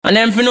And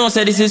then for now,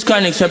 say this is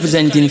Chronix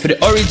representing for the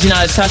original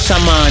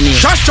Shashamane.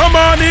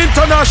 Shashamane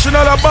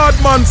International, a bad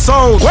man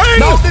sound.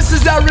 Now this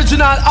is the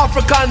original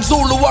African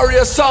Zulu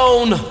warrior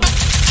sound.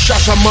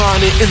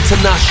 Shashamane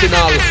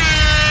International.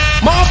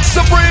 Mark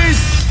Surprise.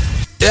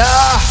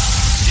 Yeah.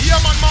 Yeah,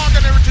 man,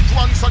 Morgan Heritage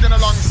once again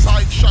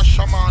alongside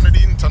Shashamane,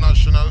 the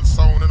international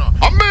sound, you know.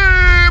 And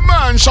me,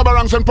 man, Shabba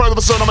Ranks and Pearl of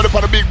the Sun, I'm going to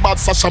put a big bad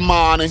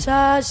Shashamane.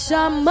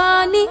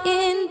 Shashamane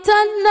International.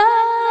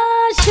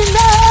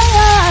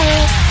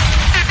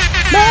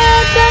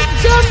 Make them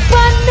jump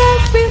on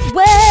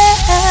everywhere.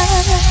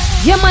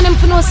 Yeah, man, I'm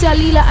finna say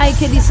Alila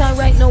Ike this song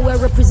right now. We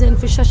represent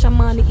for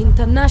Shashamane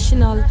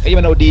International. Hey,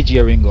 you know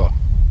DJ Ringo.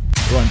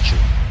 Run through.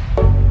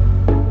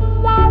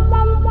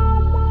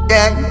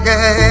 Yeah,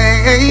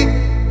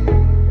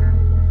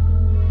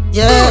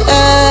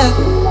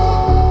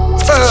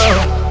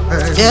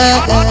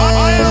 yeah,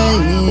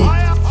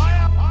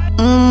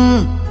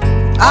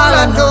 all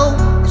I know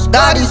is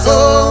God is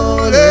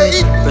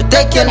holy.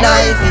 Protect your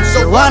life if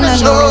you wanna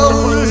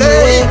know.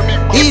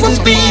 Evil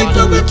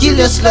people will kill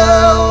you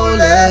slowly.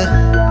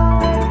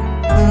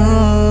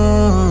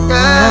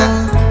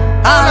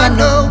 All I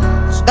know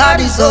is God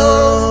is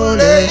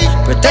holy.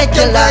 Protect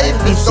your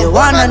life if you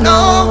wanna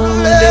know.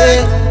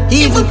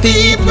 Evil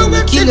people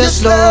will kill you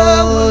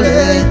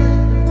slowly.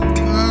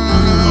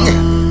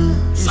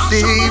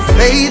 See,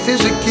 faith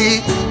is a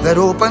key that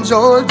opens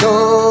all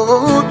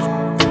doors.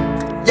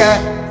 Yeah,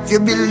 if you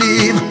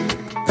believe.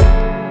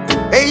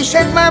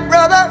 Patient, my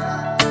brother,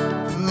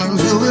 and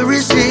you will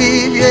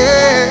receive,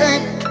 yeah.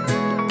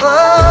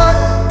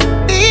 Oh,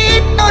 be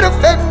not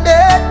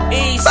offended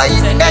by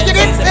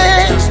negative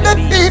things that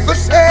people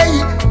say.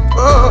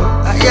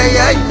 Oh,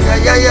 ay.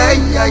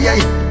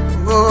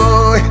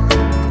 Oh,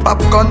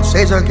 popcorn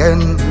says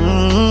again.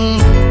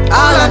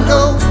 All I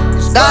know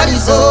is God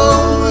is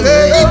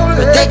holy.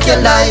 Protect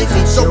your life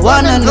if you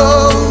wanna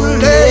know.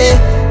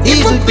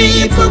 Evil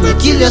people will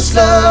kill you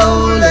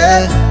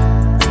slowly.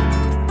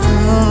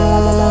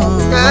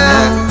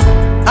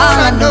 All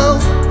I know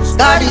is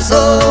God is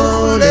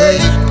holy.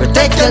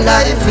 Protect your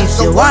life if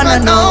you wanna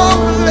know.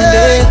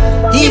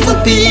 Evil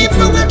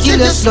people will kill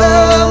you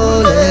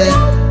slowly.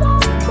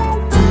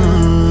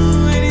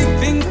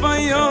 Anything for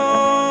you,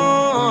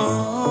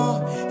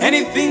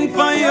 anything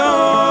for you.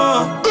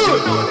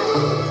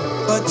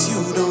 But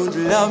you don't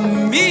love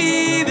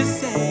me the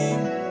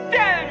same.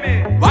 Tell me,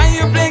 why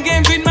you play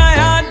games with my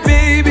heart,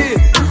 baby?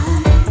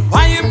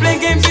 Why you play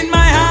games with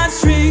my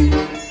heartstring?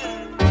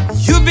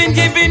 You've been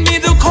giving me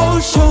the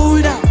cold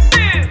shoulder.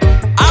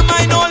 Am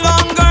I no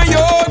longer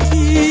your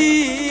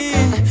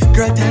king?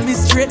 Girl, tell me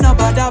straight, no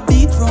bother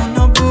beat round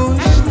the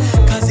bush.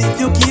 Cause if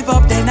you give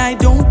up, then I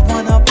don't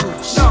wanna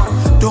push.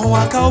 Don't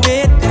walk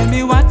away, tell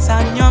me what's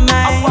on your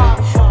mind.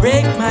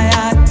 Break my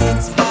heart,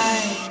 it's fine.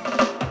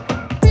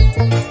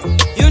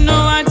 You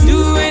know I'd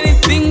do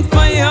anything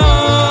for you.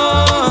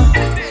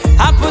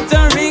 I put a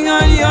ring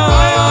on you.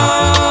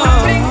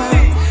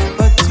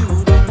 But you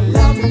don't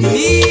love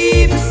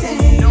me the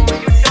same.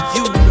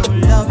 You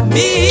don't love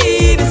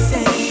me the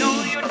same.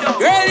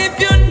 Girl, if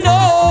you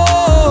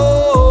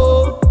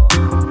know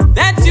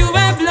that you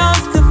have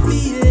lost the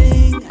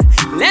feeling,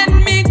 let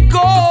me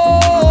go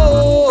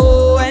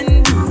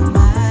and do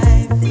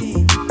my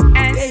thing,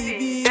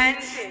 baby.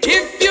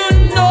 If you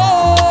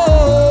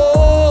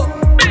know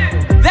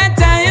that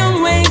I am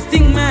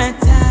wasting my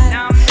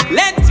time,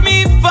 let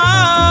me fall.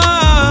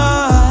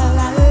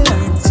 I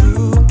learn to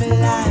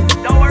climb.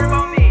 Don't worry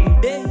about me,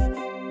 baby.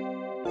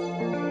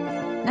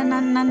 Na na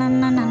na na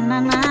na na na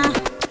na.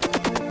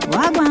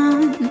 Wagwan,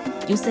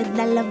 you said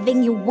the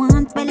loving you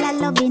want, well I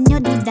loving you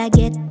did I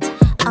get.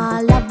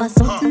 All of a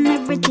sudden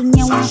everything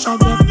you want I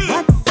get.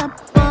 What's up,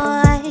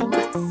 boy?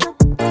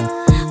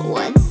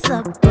 What's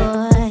up,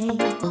 boy?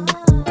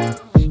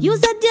 You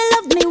said you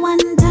loved me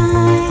one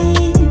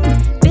time,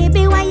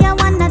 baby. Why you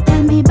wanna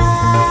tell me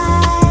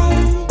bye?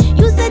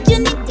 You said you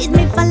needed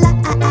me for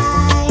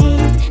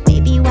life,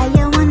 baby. Why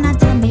you wanna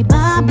tell me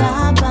bye,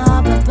 bye,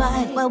 bye, bye,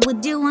 bye? Why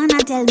would you wanna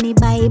tell me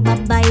bye, bye,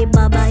 bye,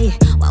 bye, bye?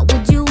 Why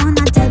would you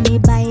wanna tell me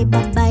bye,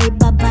 bye, bye,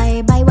 bye,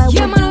 bye, bye? Why would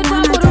you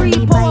wanna tell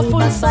me bye,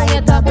 bye, bye, bye,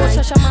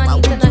 bye? Why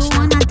would you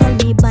wanna tell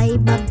me bye,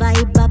 bye,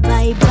 bye, bye,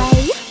 bye,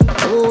 bye?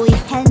 Oh,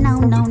 hell no,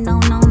 no, no,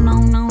 no, no,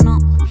 no, no.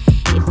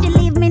 If you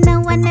leave me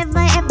now, I'll never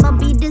ever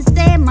be the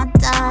same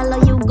at all. Or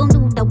you gon'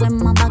 do that when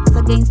my back's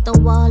against the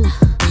wall?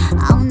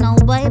 Oh no,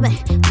 baby,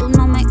 do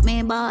not make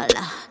me ball.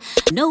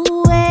 No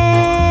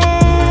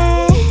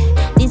way,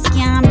 this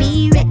can't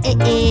be real.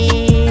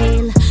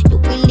 You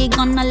really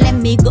gonna let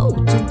me go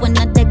to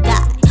another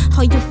guy?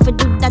 How you feel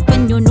do that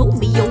when you know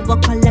me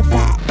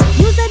overqualified?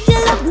 You said you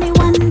love me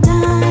one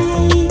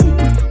time,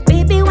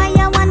 baby. Why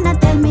you wanna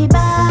tell me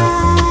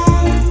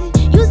bye?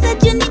 You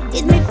said you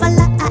needed me for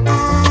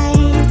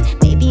life,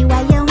 baby.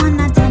 Why you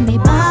wanna tell me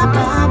bye,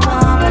 bye,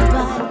 bye, bye,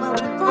 bye?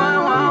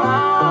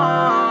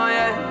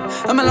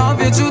 I'ma love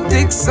you too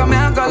thick, so me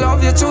I gonna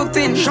love you too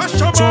thin.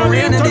 Too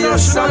rainy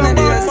days, sunny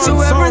days,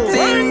 too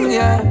everything,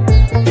 yeah.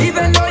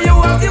 Even though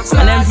you have your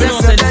flaws, and then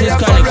this is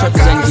Chronix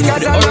representing for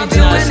the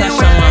original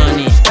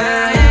Shashamane.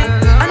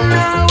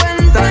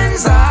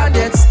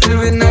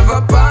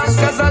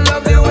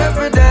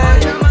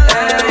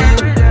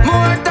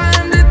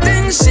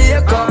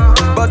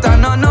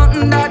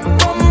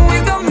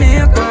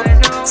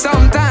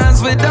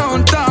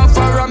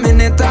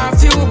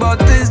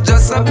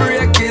 just a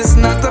break is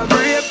not a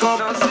breakup.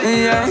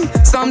 Yeah,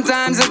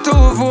 sometimes you're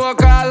too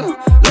vocal,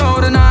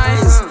 loud and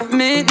nice.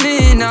 Meet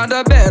me in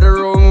the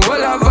bedroom,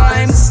 full of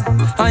vibes.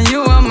 And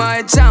you are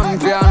my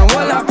champion,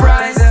 full of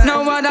prize.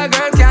 No other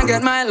girl can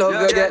get my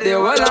love, you get the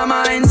whole of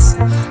mines.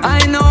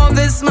 I know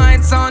this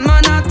might sound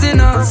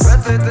monotonous,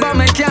 but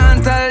me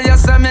can't tell you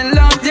so me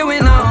love you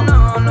enough.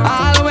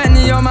 All when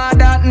you're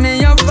mad at me,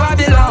 you're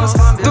fabulous.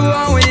 Do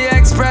how we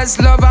express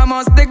love, I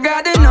must be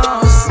God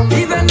enough.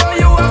 Even though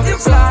you have your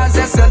flaws,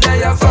 yesterday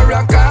you're for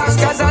a cause.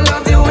 Cause I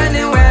love you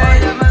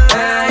anyway,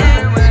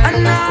 hey.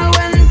 And now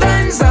when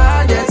times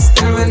hard, yet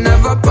still we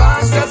never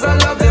pass. Cause I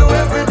love you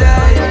every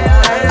day,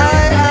 hey.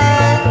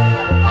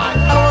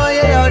 I want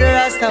you know the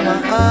rest of my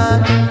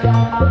heart.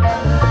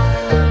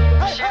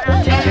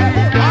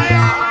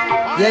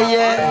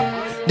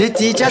 Yeah. The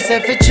teacher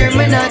said for trim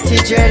me not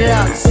teach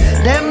dreadlocks.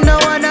 Them no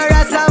one a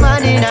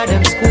Shashamane in a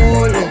them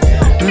school.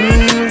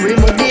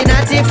 Remove the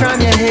natty from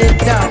your head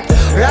top.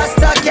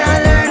 Rasta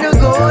can't learn the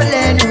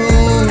golden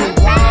rule.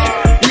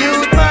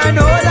 Youth man,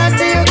 hold on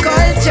to your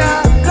culture.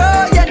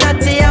 Grow your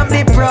natty and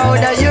be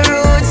proud of your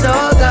roots.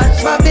 Oh God,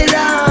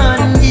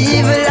 Babylon,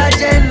 evil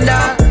agenda.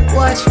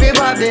 Watch for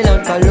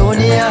Babylon,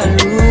 colonial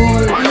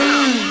rule.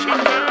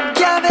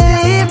 Can't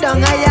believe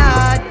down a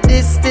yard,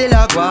 this still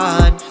a go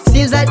on.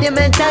 Seems like the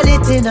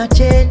mentality not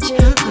change.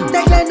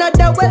 They clean out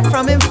the well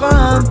from him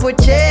farm, put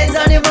chains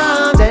on him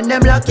arm. Then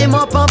them lock him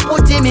up and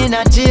put him in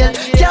a jail.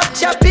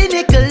 Capture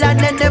pinnacle and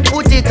then them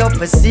put it up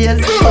for sale.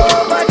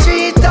 Over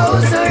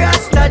 3,000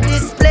 Rasta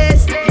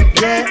displaced.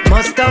 Yeah,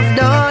 must have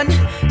done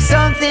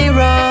something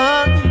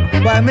wrong.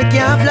 Why me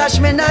can't flash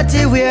me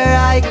natty where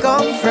I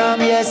come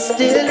from? Yes,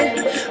 still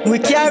we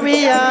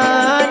carry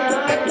on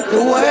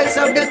the words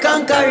of the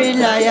conquering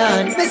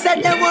lion. Me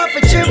said them want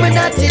for trim me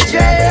natty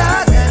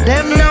dreadlock.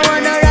 Them no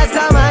one a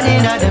Shashamane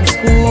in a them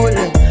school.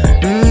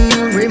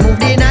 Remove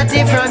the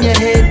natty from your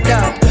head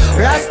top.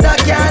 Rasta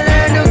can't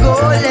learn the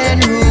golden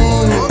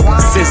rule.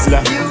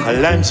 Sizzla,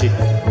 Alanchi.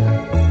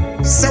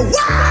 So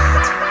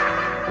what?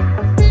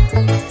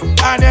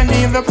 I don't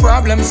need the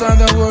problems of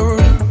the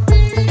world.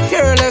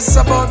 Careless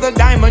about the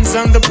diamonds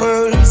and the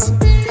pearls.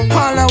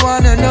 All I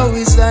wanna know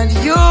is that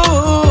you're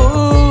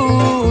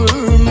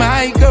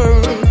my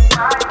girl.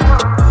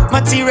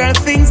 Material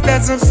things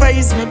doesn't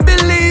faze me,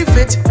 believe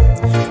it.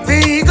 The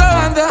ego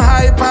and the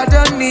hype, I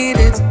don't need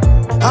it.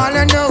 All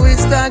I know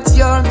is that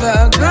you're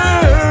the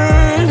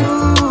girl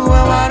who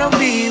I wanna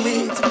be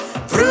with.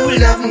 True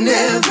love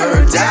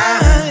never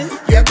die.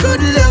 Your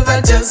good love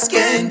I just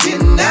can't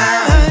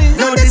deny.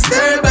 No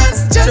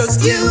disturbance,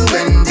 just you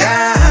and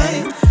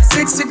I.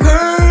 Sexy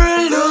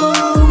girl,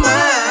 oh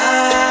my.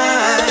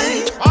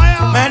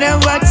 Matter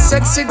what,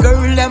 sexy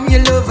girl, I'm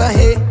your lover,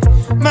 hey.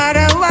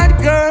 Matter what,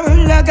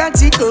 girl, I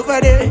got it over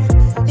there.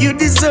 You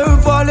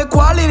deserve all the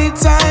quality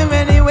time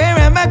anywhere.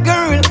 I'm a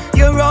girl,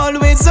 you're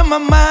always on my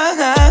mind.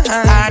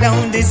 I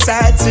don't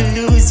decide to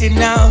lose you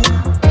now.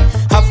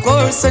 Of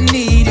course I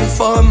need you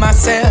for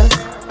myself.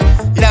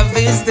 Love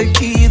is the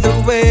key, the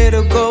way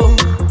to go.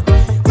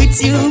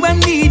 With you I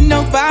need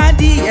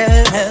nobody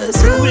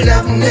else. True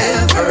love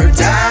never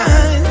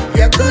die.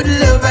 Your good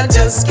love I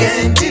just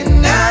can't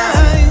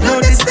deny. No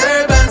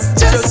disturbance,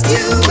 just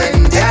you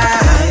and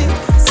I.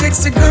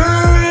 Sexy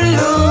girl,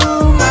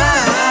 oh my.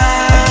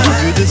 I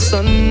give you the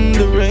sun,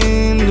 the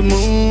rain, the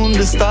moon,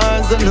 the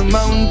stars and the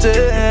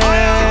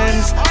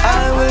mountains.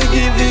 I will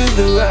give you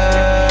the world.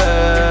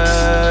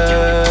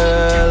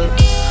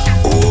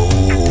 Oh.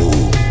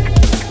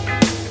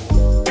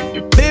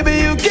 Baby,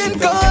 you can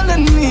call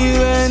on me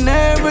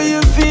whenever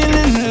you're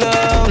feeling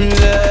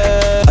lonely.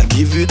 I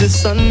give you the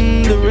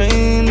sun, the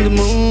rain, the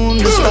moon,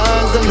 the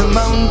stars and the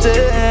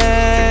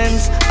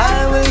mountains.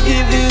 I will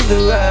give you the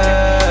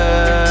world.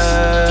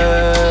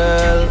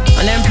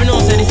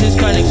 This is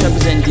Chronics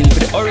representing for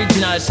the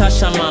original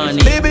Shashamane.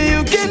 Baby,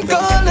 you can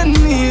call on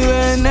me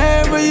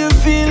whenever you're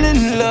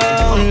feeling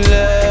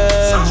lonely.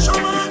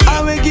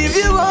 I will give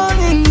you all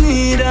you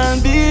need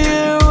and be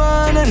your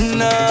one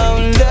and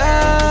only.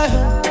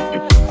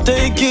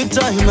 Take your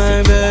time,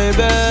 my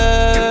baby.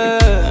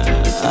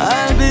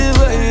 I'll be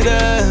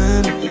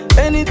waiting.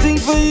 Anything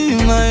for you,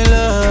 my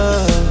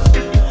love.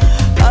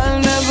 I'll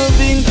never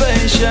be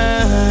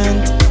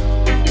impatient.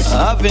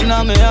 I've been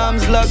on my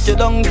arms, lock you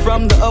down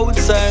from the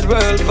outside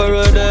world for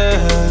a day.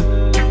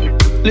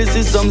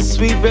 Listen some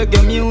sweet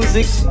reggae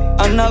music,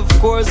 and of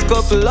course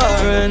couple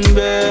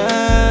R&B.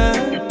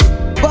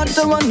 What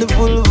a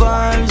wonderful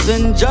vibes,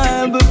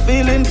 enjoyable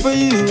feeling for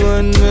you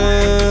and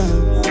me.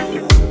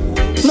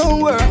 No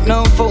work,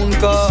 no phone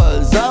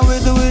calls, all we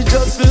do is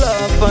just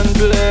laugh and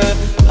play.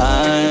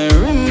 I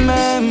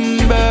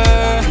remember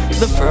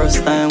the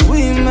first time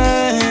we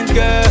met,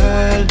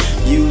 girl.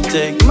 You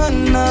take my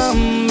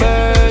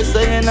number,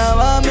 saying I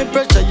want me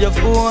pressure your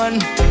phone.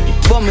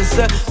 But me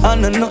say, I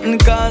know nothing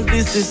cause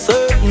this is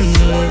certain.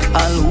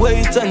 I'll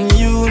wait on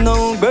you,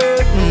 no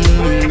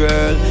burden,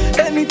 girl.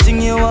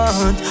 Anything you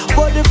want,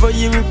 whatever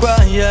you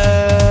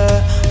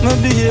require, my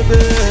baby.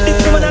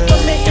 This woman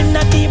put me in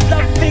a deep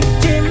love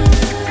victim.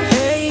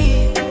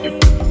 Hey,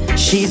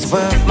 she's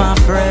worth my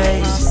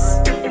praise.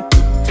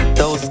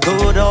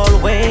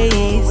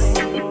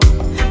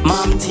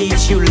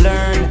 teach, you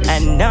learn,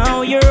 and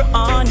now you're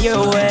on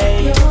your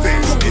way.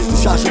 This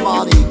is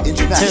Shashamane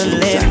International. To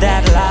live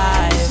that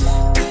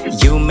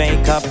life, you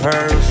make a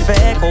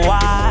perfect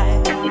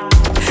wife.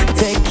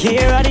 Take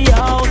care of the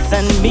house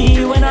and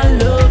me when I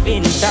love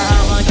in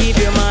town. I give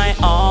you my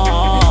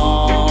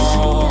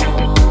all,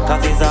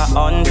 cause it's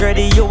 100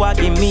 you a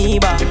give me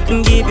back.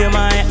 Give you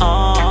my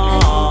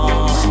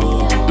all.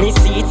 Me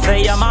see it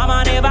say your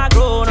mama never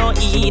grow no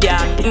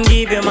idiot.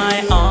 Give you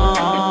my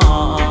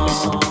all.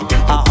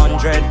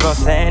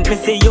 100% me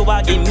see you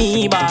a give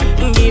me back.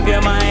 Give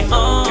you my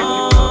all.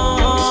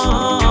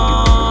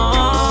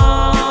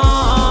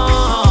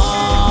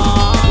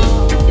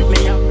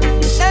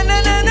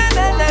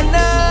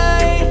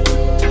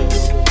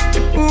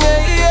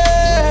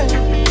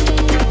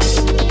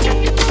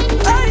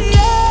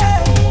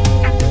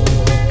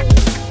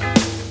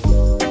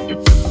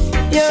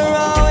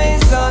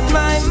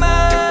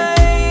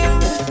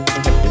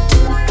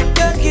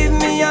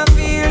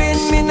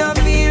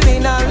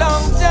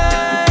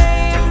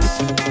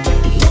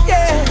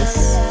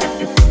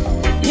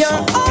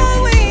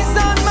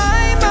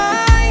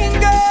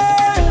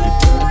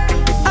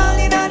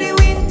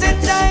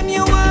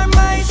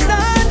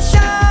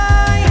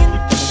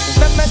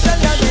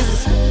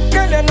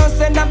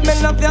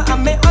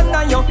 And me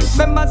honor you.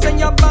 Remember say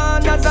you're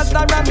born as a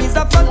star and me's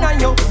a fan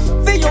of you.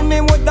 For you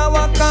me woulda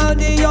walk all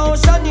the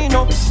ocean, you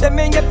know. Then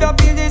me if you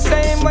feel the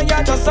same way,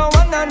 you just so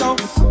wanna know.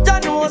 You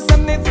know say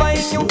me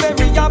find you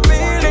very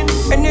appealing.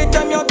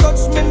 Anytime you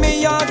touch me,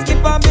 me heart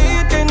skip a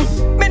beating.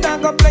 Me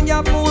not go play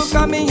your fool,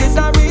 cause me is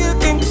a real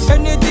king.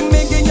 Anything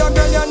me give your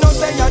girl, you know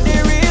say you're the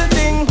real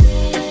thing.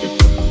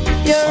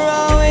 You're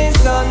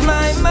always on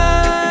my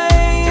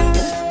mind.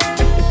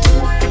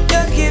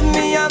 You give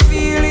me a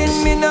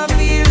feeling, me not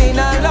feeling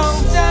a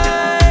long time.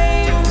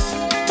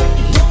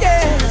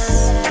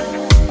 Yes,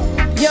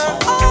 you're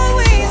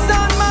always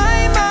on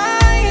my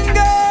mind,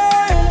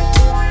 girl.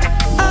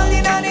 All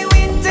in the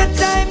winter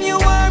time, you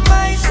are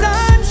my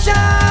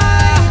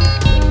sunshine.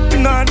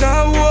 Another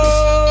one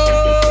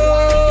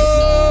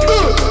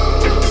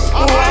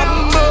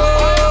more.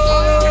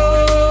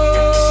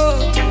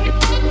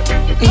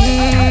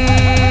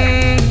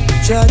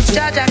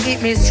 Jaja keep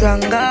me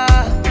stronger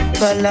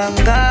for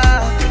longer.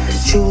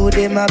 Through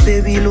them my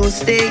baby low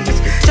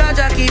stays.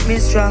 Jaja keep me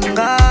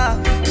stronger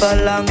for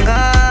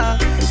longer.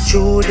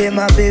 Through them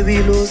my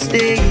baby low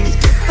stays.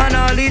 And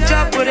all the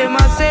drop with them I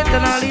set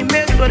and all the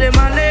mess with them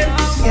I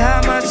left.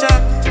 Yeah, my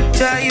shot,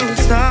 try you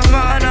some.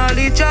 And all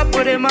the drop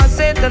with them I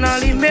set and all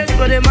the mess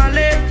with them I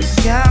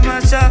left. Yeah, my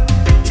shot,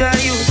 try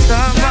you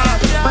some.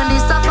 When the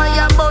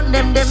sapphire burn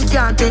them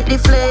can't take the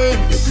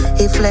flames.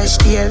 A flesh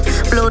deal,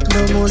 blood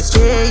no more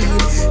strain.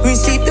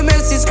 Receive the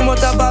message come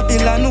out of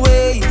Babylon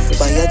way.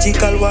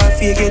 Biological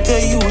warfare get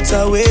the youth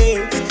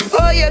away.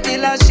 Oh, you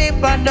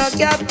dealership and no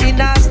captain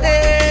a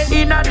stay.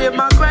 In a dem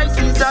a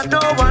crisis and no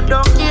one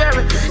don't care.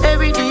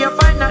 Every day you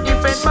find a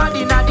different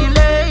body in a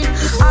delay.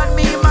 And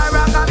me my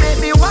rock and make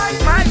me wipe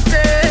my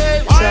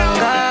tail.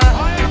 Stronger,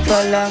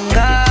 for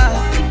longer.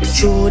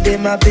 Through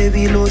them my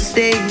baby low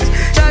stays.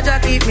 Jaja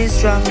keep me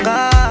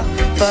stronger,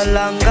 for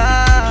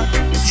longer.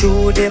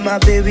 Through them my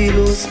baby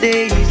low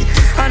stays.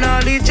 And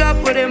all the chop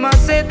with them I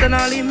set and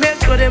all the mess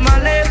with them I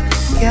left.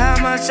 Yeah,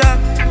 my shop,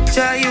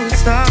 try you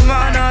some.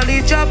 And all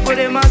the chop with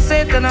them I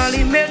set and all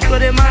the mess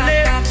with them I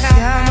left.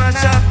 Yeah, my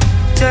shop,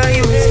 try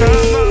you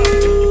some.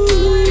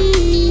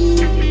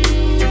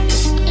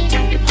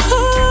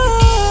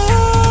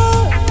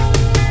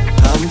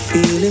 I'm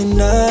feeling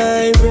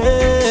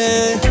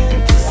irate,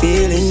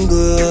 feeling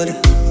good,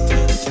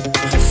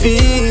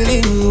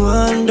 feeling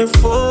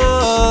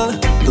wonderful,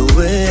 the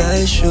way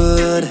I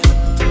should.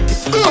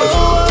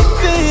 Oh, I'm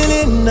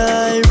feeling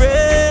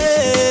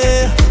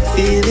irate,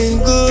 feeling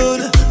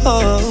good,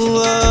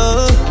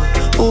 oh,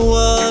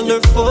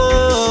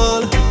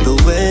 wonderful, the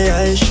way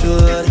I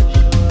should.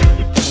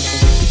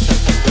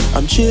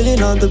 I'm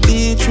chilling on the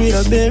beach with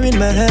a beer in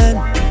my hand,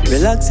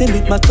 relaxing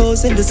with my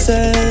toes in the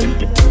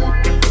sand.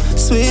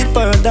 Sweet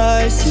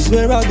paradise is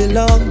where I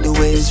belong. The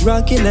waves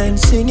rocking and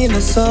singing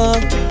a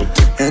song.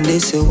 And they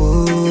say,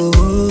 whoa,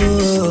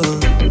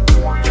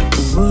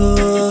 whoa.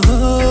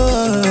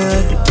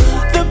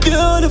 The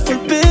beautiful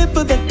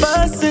people that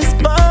passes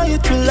by,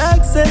 it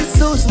relax and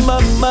soothes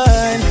my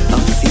mind.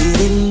 I'm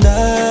feeling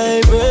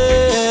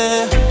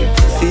irate,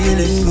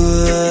 feeling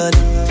good,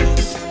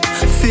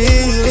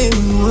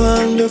 feeling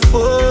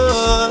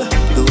wonderful,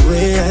 the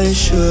way I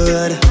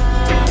should.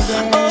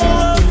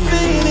 Oh, I'm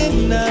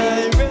feeling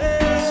irate.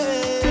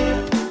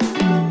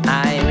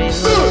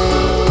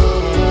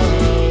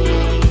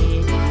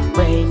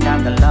 Wait on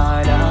the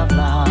Lord of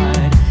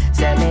Lords.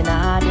 Say me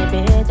not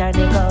debate or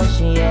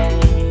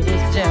negotiate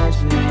His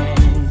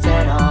judgments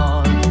at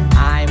all.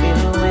 I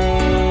will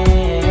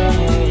wait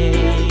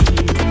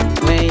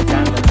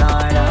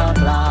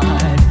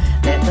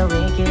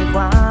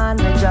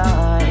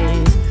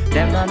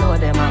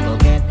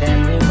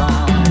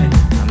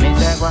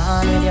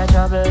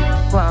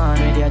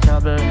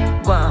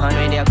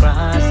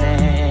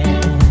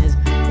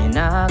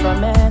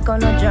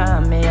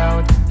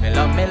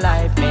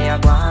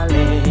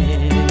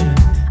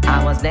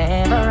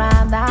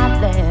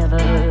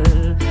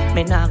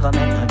gonna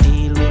make no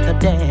deal with the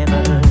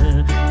devil.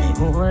 Me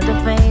hold the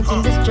faith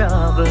in this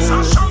trouble.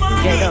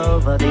 Get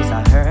over this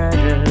a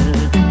hurdle.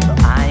 So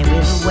I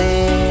will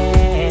wait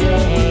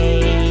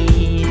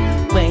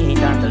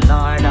on the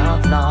Lord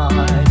of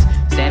Lords.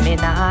 Say me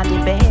not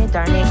debate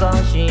or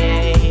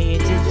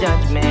negotiate His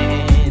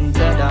judgment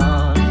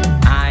alone.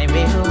 I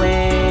will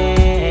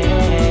wait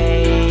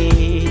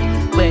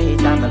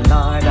on the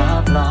Lord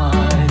of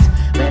Lords.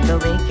 When the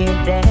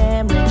wicked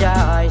them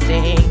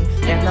rejoicing,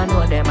 them not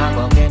know them I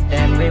go get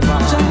them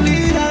reward.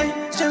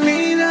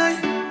 Shalina.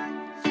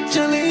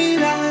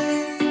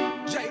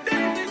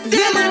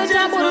 Yeah, man,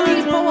 talk about the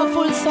real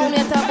powerful sound.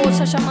 You talk about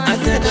Shashamane. I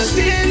said the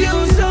seed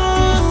you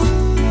sow,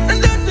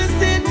 and that's the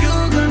seed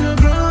you're gonna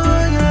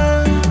grow,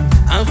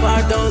 yeah. And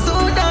for those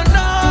who don't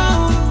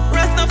know,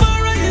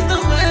 Rastafari is the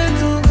way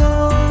to go.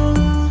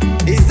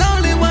 It's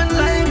only one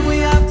life we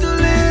have to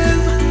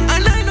live,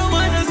 and I don't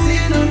wanna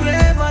see no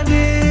grave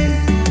again.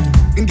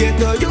 Get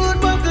the youth,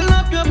 buckle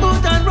up your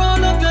boot and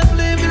roll up your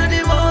sleeve. You're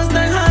the most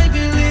I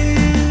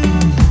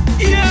believe.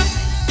 Yeah,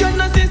 you're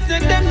not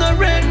system, them no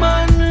red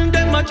man.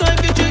 Them a try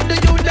to trick the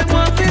youth, them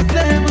want to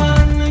stay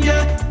man.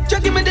 Yeah,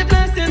 just give me the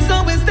blessing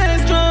so we stay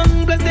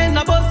strong. Blessing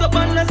a bust up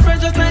and let's spread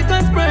just like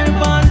a spray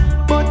pan.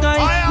 But I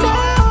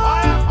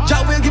know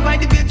Jah will give my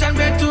the vision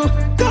where to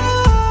go,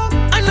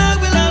 and I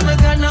will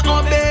always gonna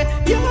obey.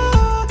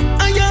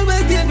 Yeah, and you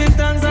will give him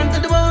thanks unto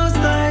the Most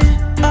High.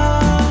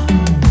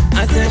 I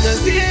said the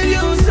seed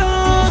you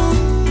sow,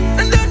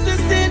 and that's the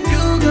seed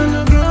you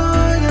gonna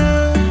grow,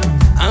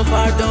 yeah. And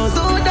for those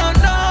who don't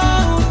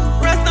know,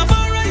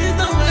 Rastafari is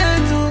the way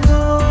to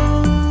go.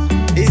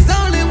 It's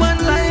only one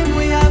life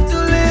we have to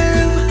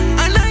live,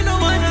 and I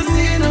don't wanna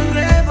see no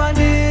grave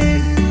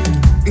again.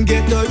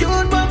 Get the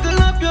youth, buckle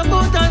up your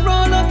boot and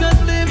roll up your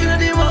sleeve. You're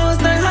the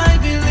most I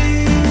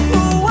believe.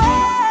 Ooh,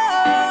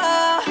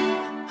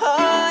 oh,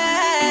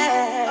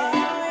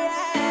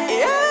 yeah.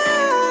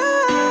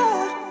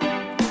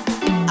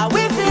 And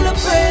we feel the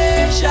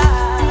pressure,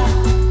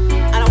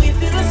 and we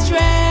feel the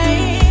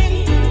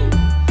strain.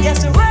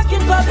 Yes, we're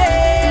working for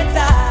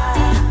better.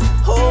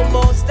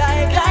 Almost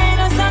like guide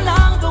us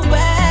along the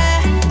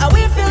way. And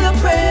we feel the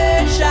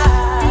pressure,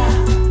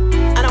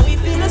 and we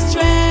feel the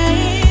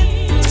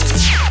strain.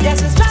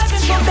 Yes, we're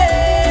striving for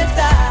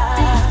better.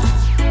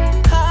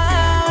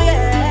 Oh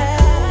yeah.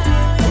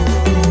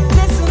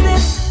 Listen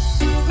this,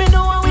 me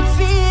know how it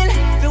feel.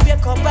 We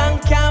wake up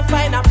and can't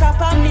find a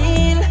proper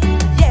meal.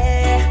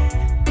 Yeah,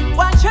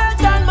 one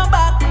shirt on my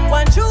back,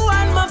 one shoe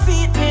on my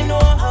feet. Me know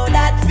how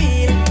that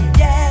feel.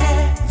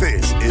 Yeah.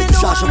 This is Me the know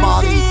how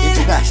Shashamane it feel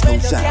International when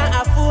you Sound. can't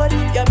afford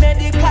your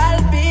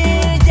medical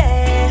bill,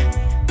 yeah.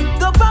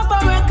 The proper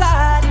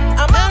record,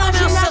 I'm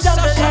managing a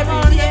double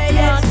every day,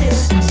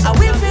 yes. And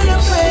we feel the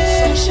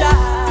pressure,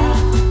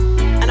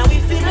 and we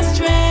feel the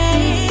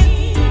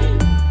strain.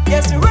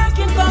 Yes, we're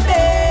working for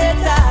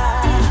better.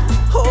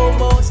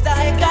 Almost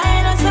like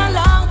guide us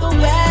along the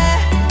way.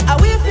 And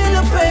we feel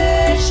the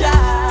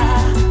pressure,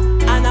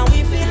 and we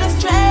feel the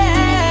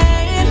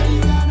strain.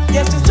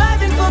 Yes, we're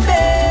striving for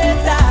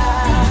better.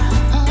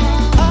 Oh,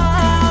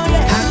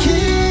 yeah. I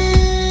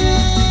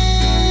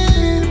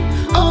keep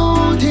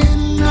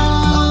holding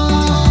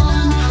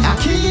on. I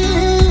keep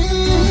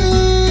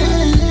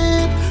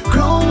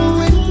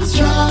growing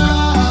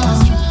strong.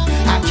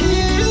 I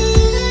keep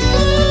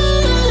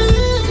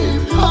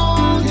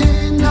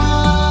holding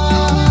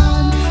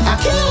on. I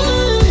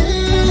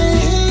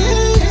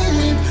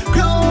keep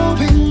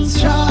growing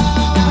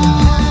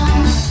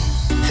strong.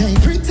 They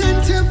pretend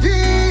to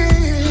be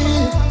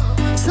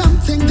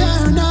something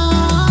they're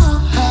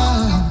not.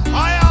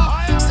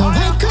 So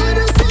I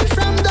couldn't see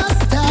from the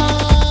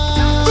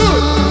start.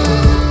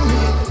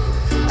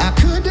 I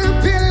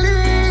couldn't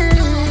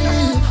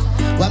believe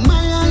what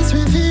my eyes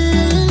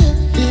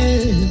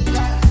revealed.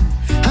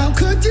 How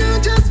could you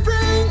just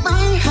break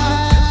my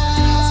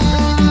heart?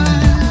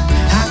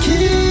 I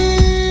keep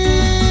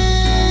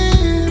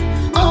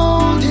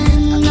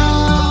holding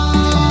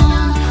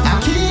on. I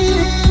keep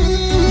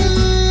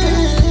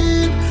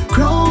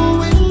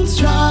growing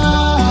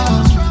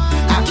strong.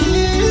 I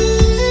keep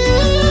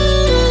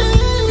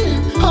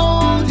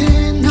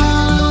holding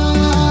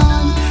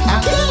on. I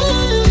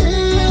keep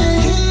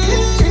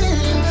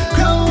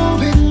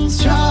growing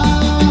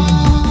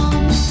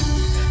strong.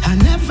 I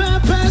never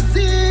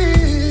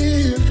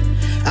perceived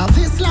how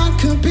this life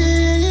could be.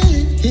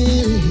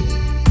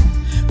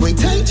 We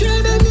take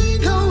you the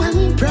ego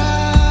and pride.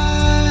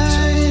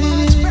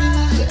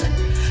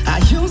 I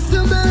used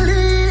to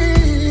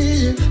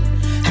believe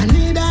I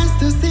need us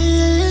to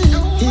see.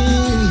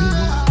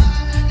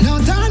 No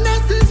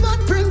darkness is what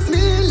brings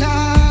me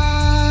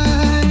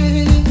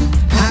light.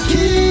 I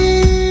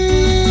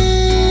keep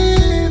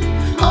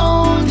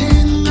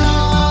holding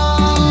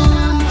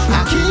on.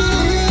 I keep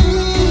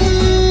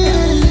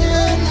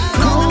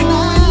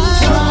going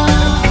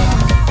strong.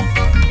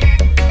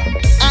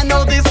 I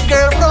know this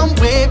girl from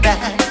way back.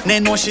 They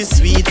know she's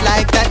sweet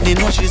like that. They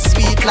know she's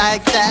sweet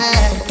like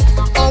that.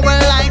 Our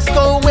lives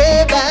go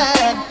way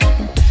back.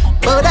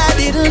 but I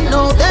didn't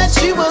know that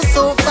she was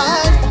so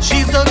fine.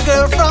 She's a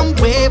girl from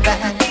way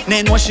back.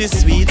 They know she's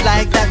sweet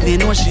like that. They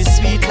know she's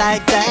sweet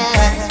like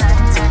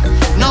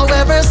that. Now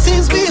ever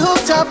since we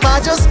hooked up, I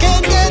just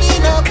can't get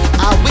enough.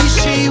 I wish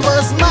she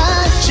was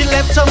mine. She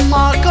left a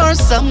mark or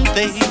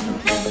something.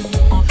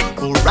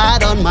 Oh,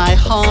 right on my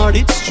heart,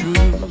 it's true.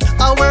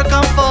 I work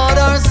on for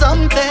or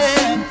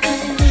something.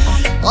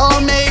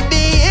 Or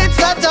maybe it's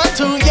a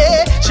tattoo,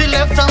 yeah. She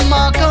left a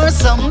mark or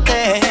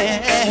something.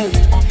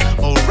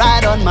 Oh,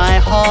 right on my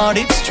heart,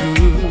 it's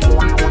true.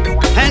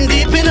 And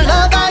deep in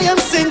love I am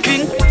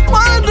sinking,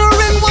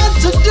 wondering what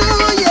to do,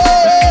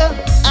 yeah.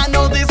 I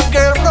know this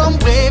girl from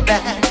way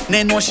back.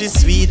 They know she's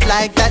sweet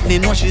like that. They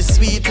know she's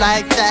sweet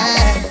like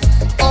that.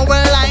 Our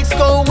lives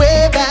go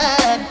way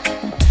back,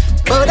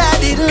 but I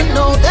didn't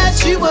know that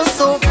she was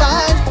so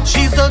fine.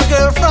 She's a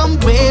girl from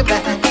way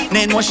back.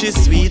 They know she's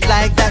sweet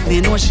like that.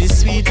 They know she's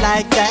sweet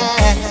like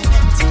that.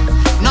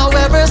 Now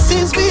ever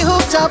since we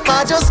hooked up,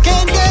 I just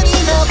can't get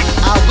enough.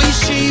 I wish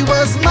she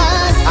was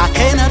mine. I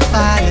cannot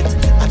fight it.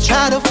 I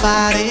try to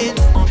fight it.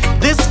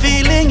 This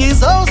feeling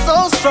is oh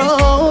so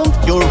strong.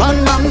 You're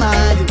on my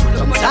mind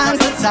from time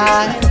to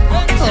time.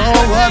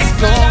 Oh, what's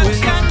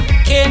going on?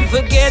 Can't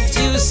forget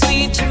you,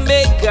 sweet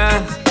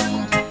Jamaica.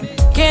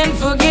 Can't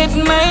forget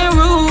my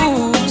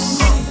roots.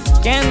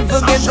 Can't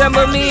forget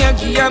about me,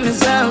 I'm a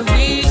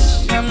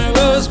salvage. I'm a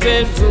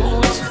rosebud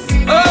fruit.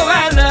 Oh,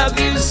 I love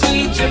you,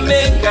 sweet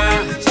Jamaica.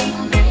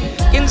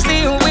 Can't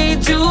stay away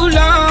too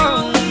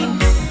long.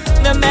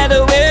 No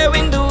matter where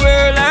in the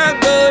world I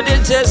go,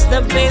 there's just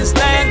a place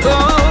I go.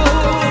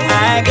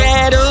 I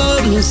get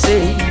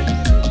homesick,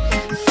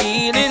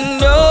 feeling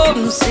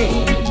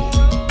homesick.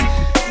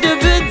 The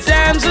good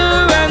times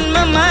are on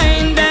my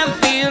mind, I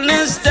feel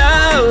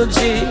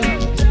nostalgic.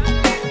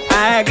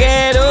 I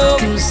get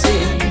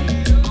homesick,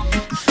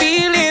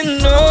 feeling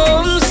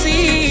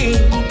homesick.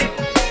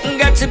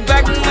 Got to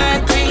pack my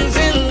things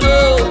and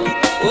go.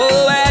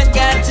 Oh, I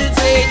got to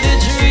take the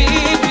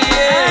trip,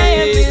 yeah. I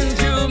have been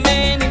through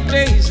many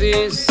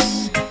places,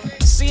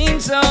 seen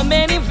so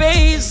many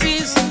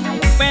faces.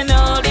 When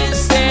all is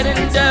said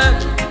and done,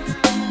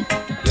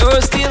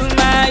 you're still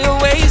my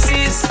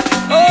oasis.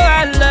 Oh,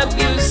 I love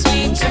you,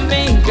 sweet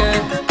Jamaica.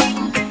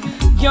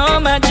 You're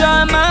my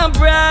joy, my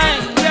bride.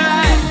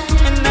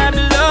 And I'm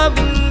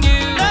loving you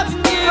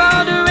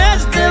for the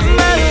rest of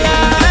my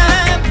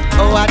life.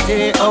 Oh, I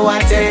take.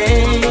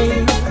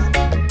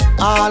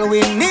 All we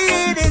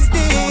need is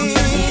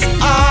this.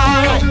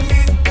 Alright.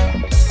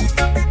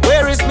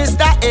 Where is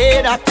Mr.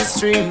 Head of the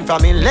stream?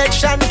 From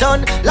election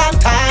done, long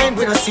time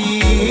we don't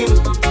see him.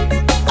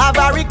 I've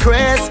a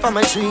request for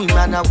my dream,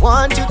 and I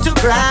want you to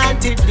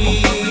grant it,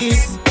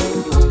 please.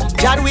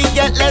 Can we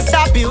get less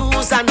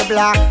abuse on the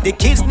block? The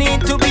kids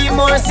need to be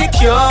more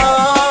secure.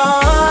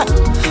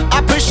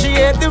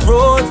 Appreciate the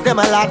roads, them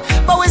a lot,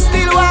 but we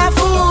still want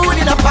food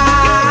in a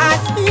pot.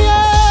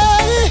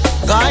 Yeah,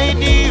 guide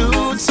the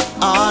youths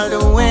all the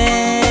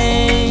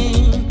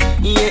way.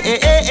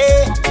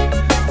 Yeah,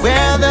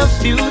 we're the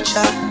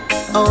future.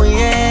 Oh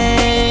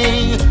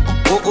yeah.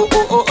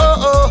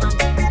 Oh.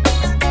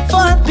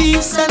 For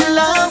peace and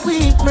love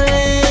we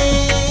pray.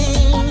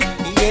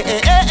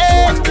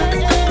 Yeah.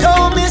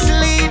 Don't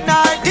mislead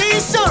nor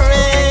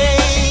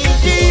disarray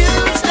the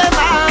youths them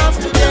of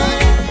today.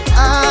 I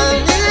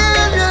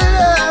need your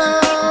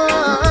love.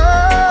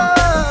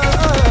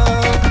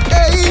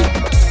 Hey,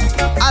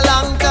 a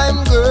long time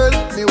girl,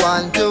 me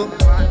want you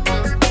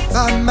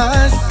on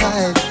my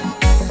side.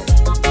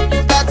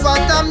 That's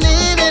what I'm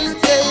needing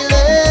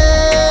daily.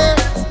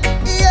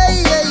 Yeah.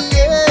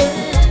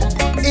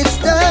 It's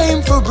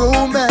time for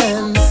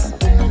romance.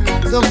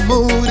 The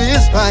mood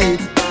is right.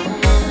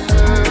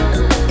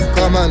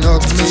 Come and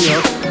knock me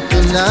up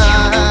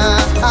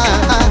tonight.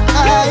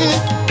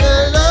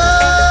 Your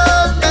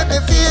love make me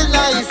feel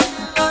nice.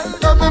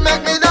 Love me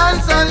make me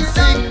dance and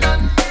sing.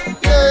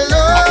 Your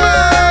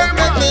love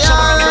make me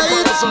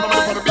alright.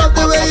 Love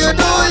the way you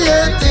do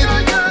your thing.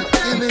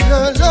 Give me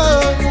your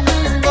love,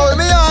 hold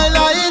me all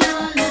night.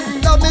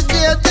 Love me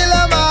stay till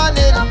the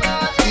morning.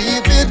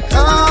 Keep it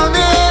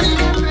coming,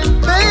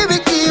 baby,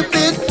 keep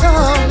it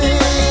coming.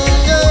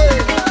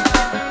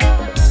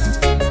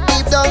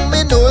 Deep down me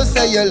know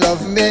say you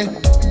love me.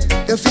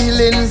 The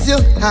feelings you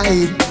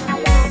hide.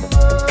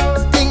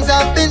 Things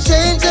have been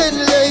changing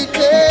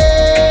lately.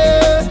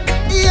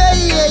 Yeah.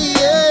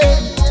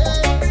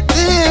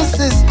 This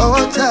is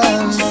our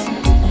chance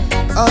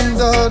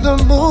under the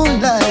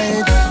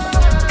moonlight.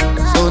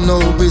 So no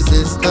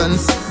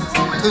resistance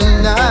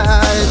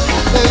tonight.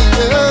 Hey.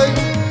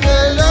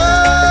 Your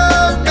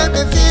love make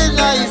me feel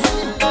nice.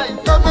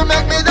 Love me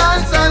make me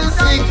dance and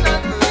sing.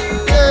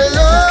 Your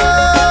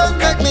love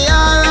make me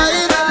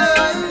alright.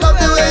 Love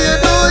the way you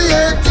do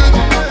your thing.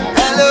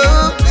 Hello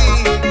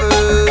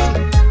people,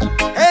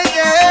 hey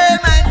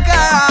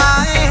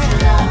mankind.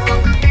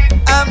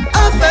 I'm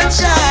up and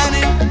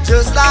shining,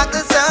 just like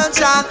the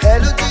sunshine.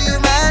 Hello to you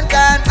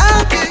mankind,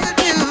 how do you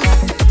do?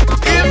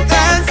 Give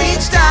thanks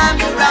each time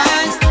you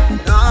rise.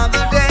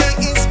 Another day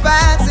is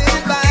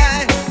passing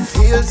by.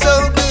 Feels so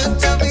good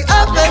to be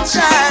up and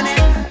shining.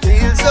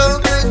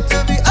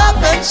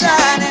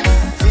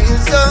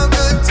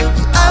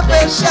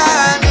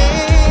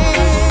 shining.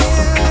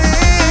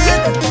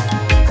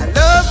 I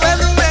love when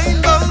the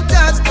rainbow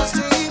touches the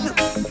stream.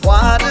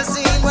 What a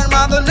scene when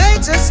Mother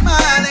Nature's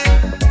smiling.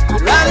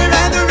 Riding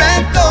around the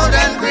red, gold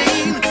and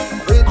green,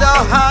 with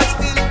our hearts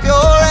being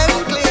pure and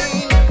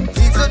clean.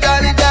 Feel so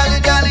jolly,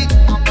 jolly, jolly.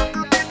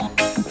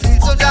 Feel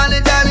so jolly,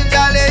 jolly,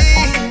 jolly.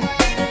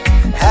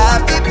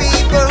 Happy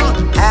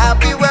people,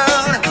 happy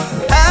world,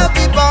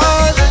 happy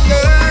boys and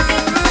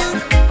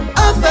girls.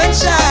 Up and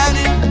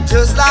shining,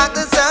 just like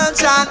the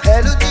sunshine.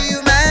 Hello to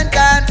you,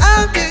 mankind,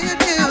 how do you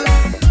do?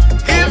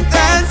 Give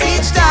thanks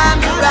each time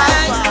you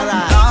rise.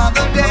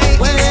 Another day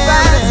is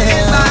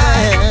passing by.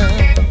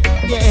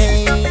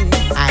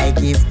 I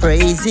give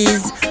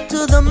praises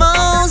to the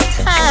Most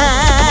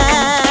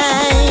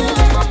High.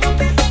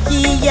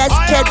 He has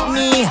kept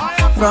me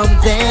from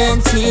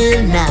then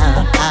till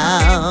now.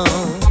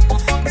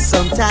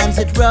 Sometimes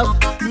it's rough,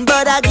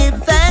 but I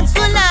give thanks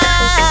for life.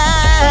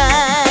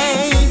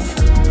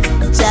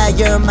 Jah,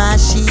 you're my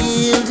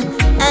shield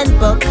and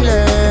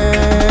buckler.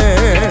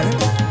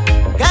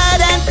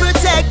 Guide and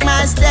protect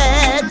my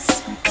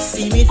steps.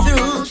 See me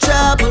through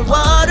troubled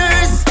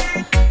waters.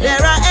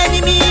 There are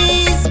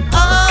enemies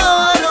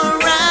all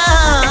around.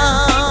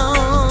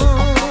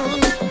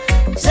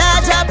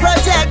 Jah, Jah,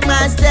 protect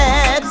my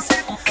steps.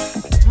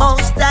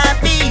 Most I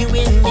be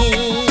with me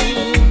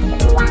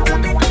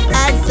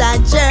as I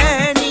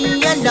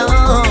journey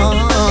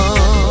alone.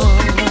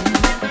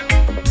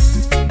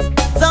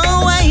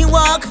 Though I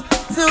walk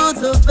through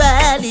the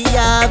valley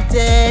of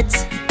death,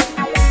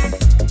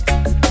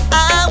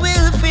 I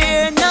will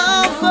fear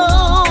no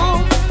foe.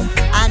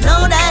 I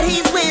know that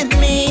He's with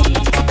me.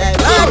 Thy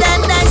rod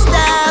and thy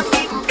staff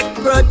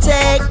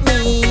protect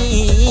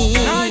me.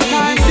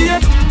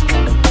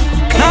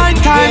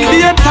 Nighttime,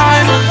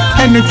 daytime,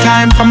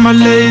 anytime for my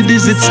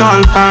ladies, it's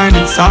all fine,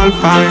 it's all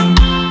fine.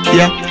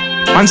 Yeah,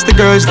 once the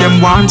girls them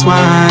want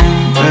wine,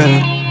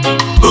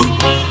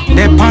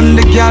 they on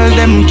the girl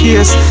them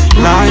case,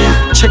 liar.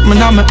 Check me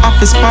now, my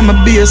office for my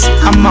base,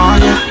 I'm all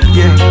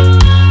yeah.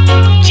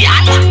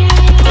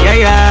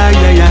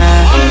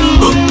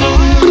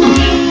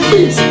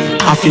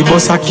 I feel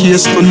boss a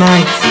case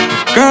tonight.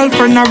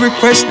 Girlfriend I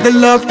request the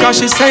love cause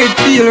she say it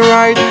feel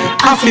right.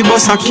 I feel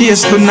boss a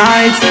case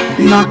tonight.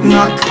 Knock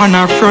knock on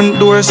her front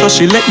door so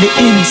she let me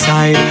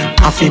inside.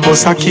 I feel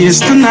boss a case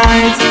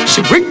tonight.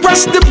 She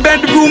request the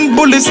bedroom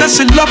bully says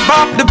she love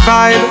off the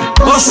vibe.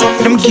 Boss up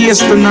them case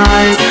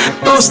tonight.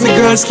 Boss the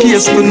girls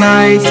case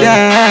tonight,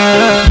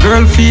 yeah.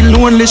 Girl feel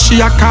lonely,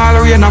 she a call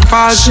her and a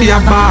fall, she a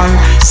ball.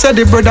 Said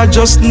the brother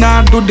just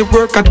not do the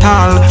work at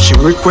all. She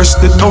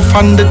request the tough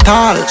and the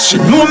tall. She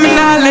know me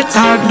nah let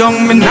her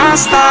down, me nah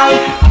stall.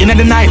 In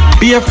the night,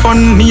 be a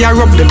fun, me a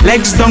rub the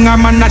legs down. A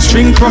man a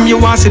drink from you,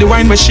 want see the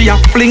wine where she a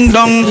fling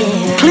down.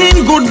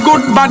 Clean good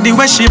body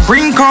where she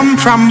bring come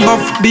from.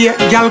 Buff beer,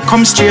 girl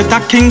come straight to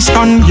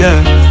Kingston,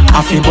 yeah.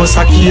 I feel boss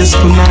a case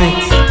tonight.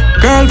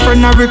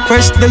 Girlfriend I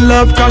request the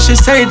love cause she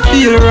say it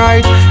feel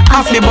right.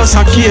 I feel boss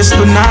a case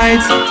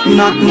tonight.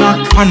 Knock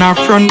knock on her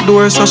front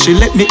door so she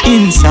let me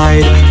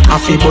inside. I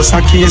feel boss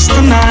a case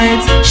tonight.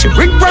 She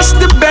request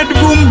the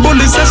bedroom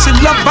bully says she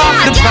love off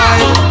the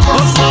vibe.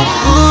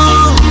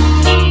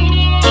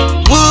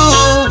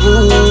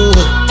 Ooh,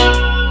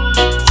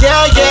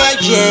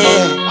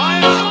 yeah.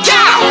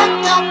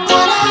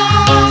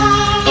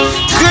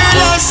 Girl,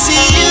 I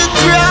see you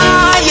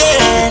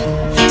crying,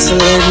 so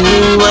let me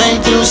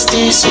wipe those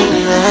tears from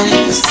your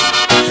eyes.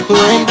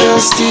 Wipe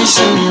those tears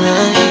from your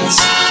eyes.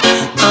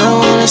 I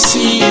wanna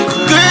see you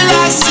cry. Girl,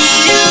 I see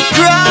you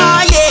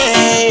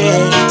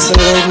crying, so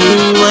let me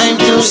wipe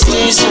those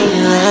tears from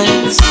your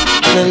eyes.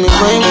 Let me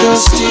wipe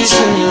those tears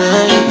from your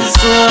eyes.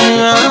 I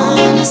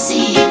wanna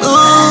see you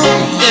cry.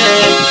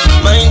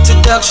 My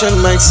introduction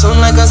might sound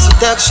like a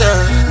seduction.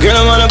 Girl,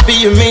 I wanna be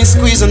your main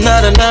squeeze and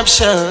not an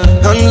option.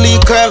 Only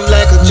crab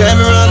like a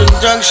driver on the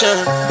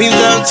junction.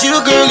 Without you,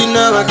 girl, you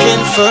know I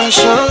can't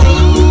function.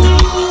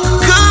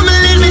 Come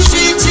and let me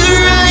treat you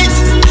right.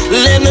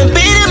 Let me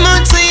be the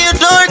moon to your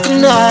door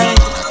tonight.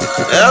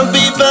 I'll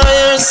be by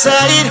your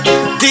side.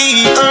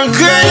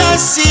 Girl, I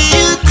see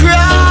you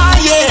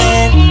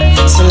crying,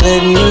 so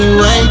let me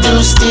wipe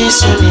those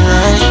tears from your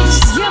eyes.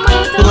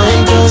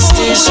 Wipe those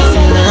tears from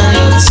your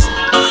eyes.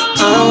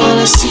 I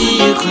wanna see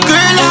you cry.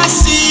 Girl, I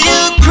see you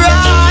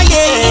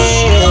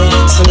crying,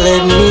 so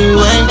let me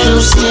wipe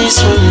those tears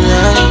from your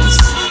eyes.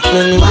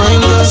 Let me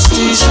wipe those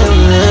tears from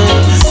your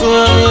eyes. I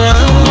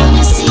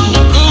wanna see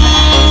you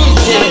cry.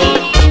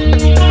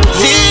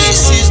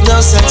 This is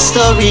no sad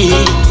story.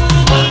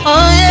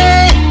 Oh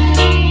yeah.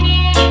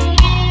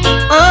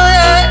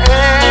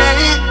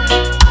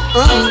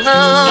 Oh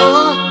no.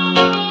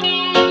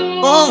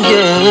 Oh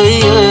yeah.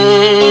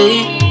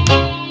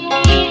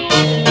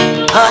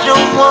 I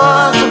don't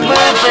want a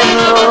perfect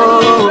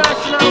love.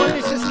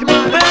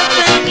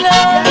 Perfect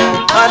love.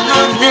 I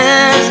know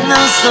there's no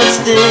such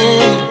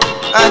thing.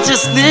 I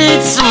just need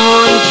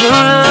someone to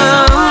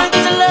love.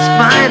 In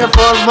spite of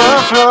all my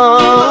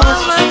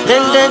flaws,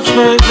 and that's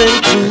perfect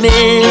to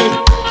me.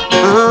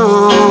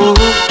 Oh.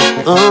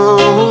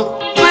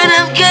 When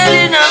I'm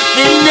getting up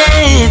in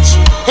day,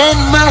 and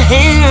my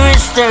hair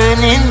is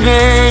turning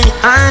gray.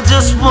 I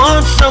just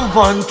want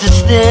someone to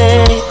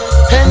stay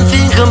and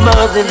think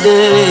about the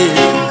day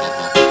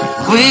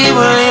we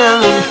were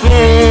young and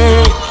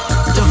free,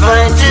 to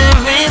fight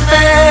every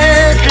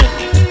battle,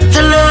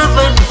 to love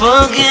and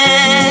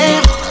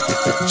forgive.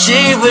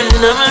 She will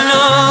never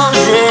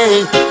lose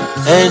it.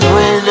 And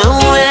when I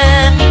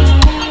win,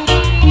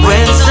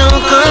 when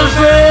so-called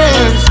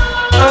friends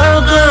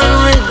are gone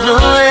with no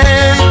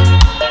end,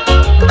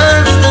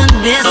 I'll stand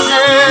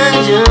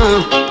beside you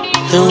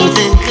through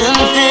thick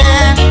and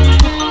thin.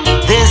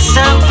 This I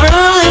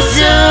promise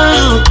you.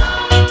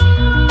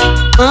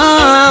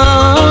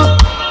 Oh,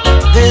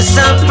 this I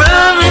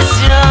promise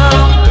you.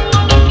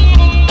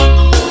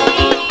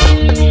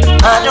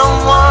 I don't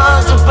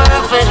want a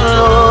perfect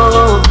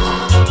love.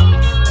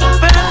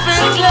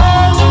 Perfect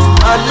love.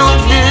 I know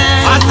this.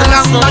 As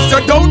long as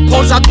you don't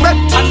pose a threat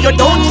and you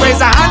don't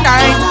raise a hand,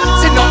 I ain't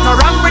see nothing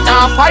wrong with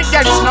our fight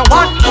against no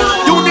one.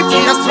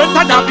 Unity is strength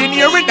and I've been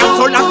hearing them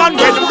so long. And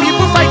when the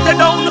people fight it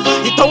down,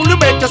 it only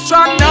makes you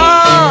stronger.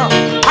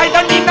 I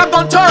don't need a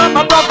gun to hurt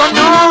my brother,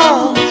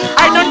 no.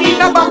 I don't need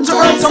a bomb to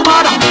hurt some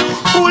other.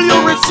 Pool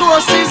your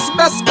resources,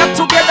 best get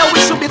together. We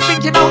should be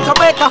thinking how to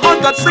make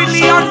 $100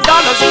 trillion.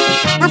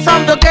 We're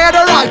from the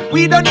ghetto, right?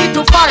 We don't need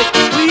to fight.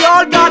 We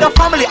all got a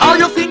family. Are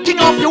you thinking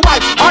of your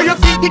wife? Are you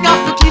thinking of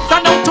your kids?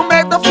 And how to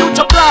make the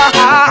future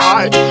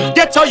bright?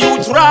 Get a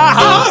youth right.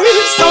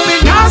 So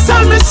me now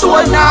sell me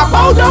soul. Now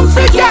bow down,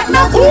 forget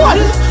no goal.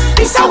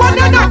 It's a one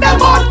and not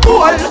them out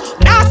cool.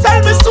 Now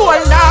sell me soul.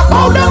 Now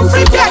bow down,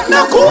 forget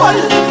no goal.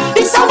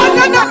 It's a one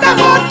and not them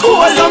out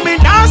cool. So me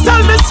now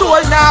sell me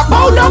soul. Now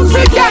bow down,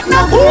 forget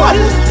no goal.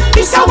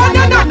 It's a one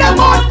and not them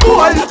out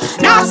cool.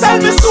 Now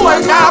sell me soul.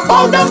 Now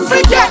bow down,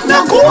 forget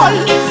no goal.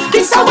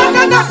 It's a one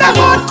and not them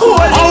out cool.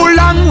 How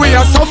long we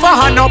a suffer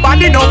and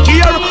nobody no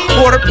care?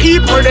 Poor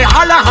people they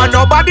holler and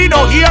nobody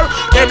no hear.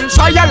 Them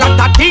try a lot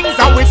of things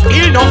and we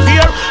still no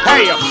fear.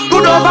 Hey,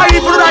 good over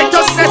evil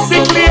righteousness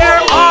is clear.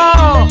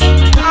 Oh,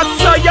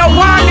 that's how you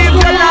want live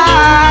your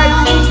life,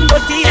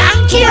 but it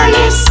ain't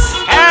careless.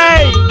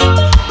 Hey,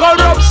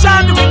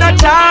 corruption with a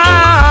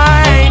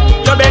time.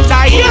 You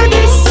better hear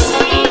this.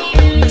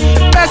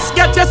 Best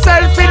get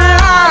yourself in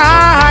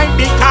line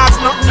because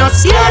nothing no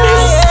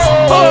serious.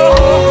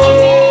 Oh.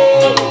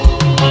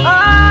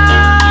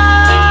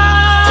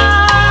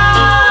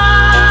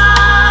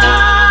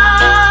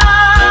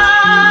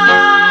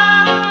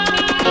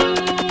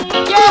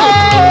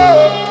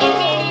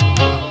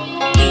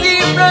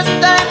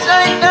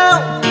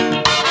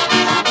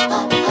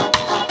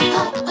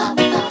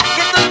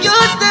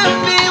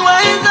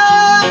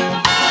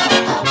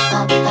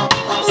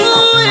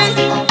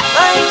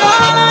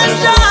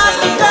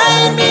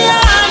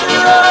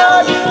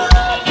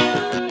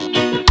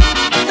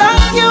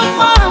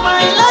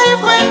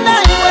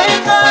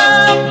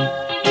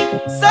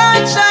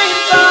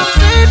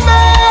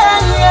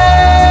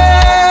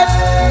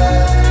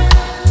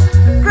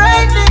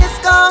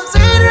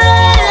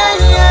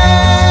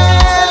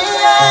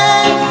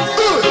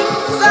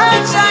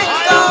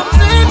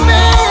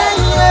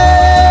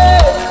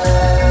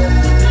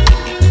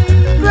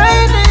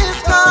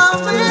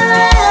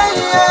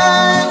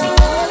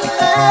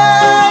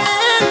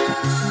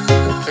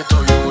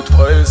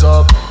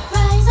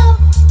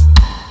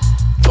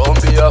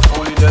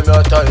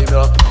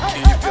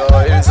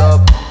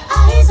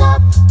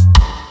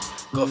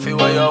 Coffee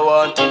what you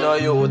want in a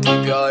youth,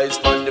 keep your eyes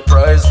on the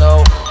prize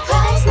now.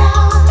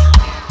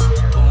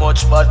 Too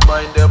much bad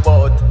mind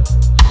about.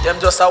 Them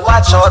just a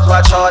watch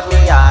out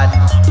me yard.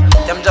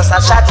 Them just a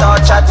chat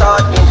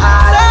out me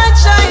hard.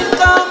 Sunshine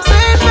comes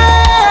in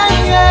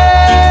rain,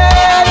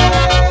 yeah.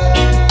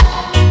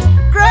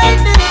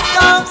 Greatness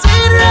comes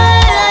in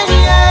rain,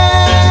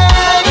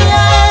 yeah.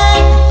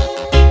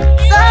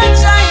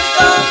 Sunshine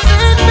comes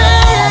in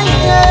rain,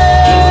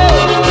 yeah.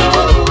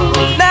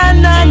 Na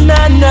na na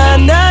na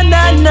na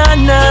na na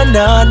na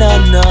na na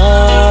na.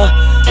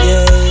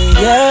 Yeah,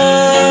 yeah,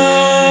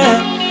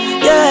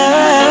 yeah.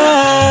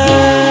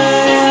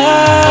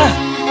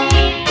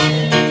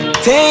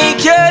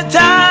 Take your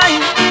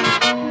time,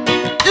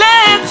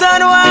 let's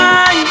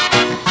unwind.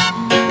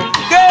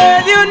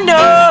 Girl, you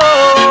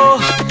know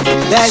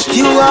that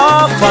you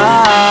are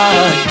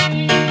fine.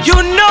 You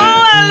know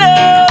I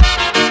love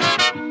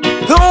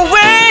the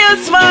way you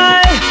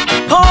smile.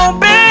 Oh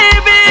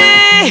baby,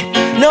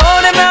 no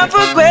them have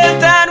to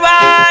question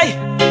why.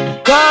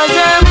 'Cause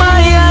you're my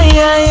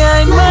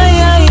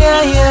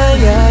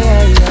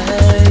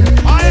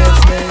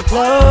let's make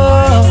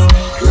love.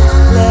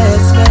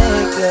 Let's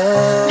make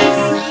love.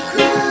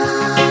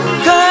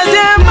 'Cause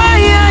you're my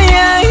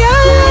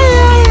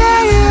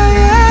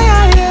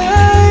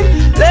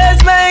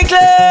let's make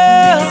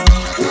love.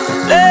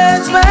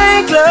 Let's make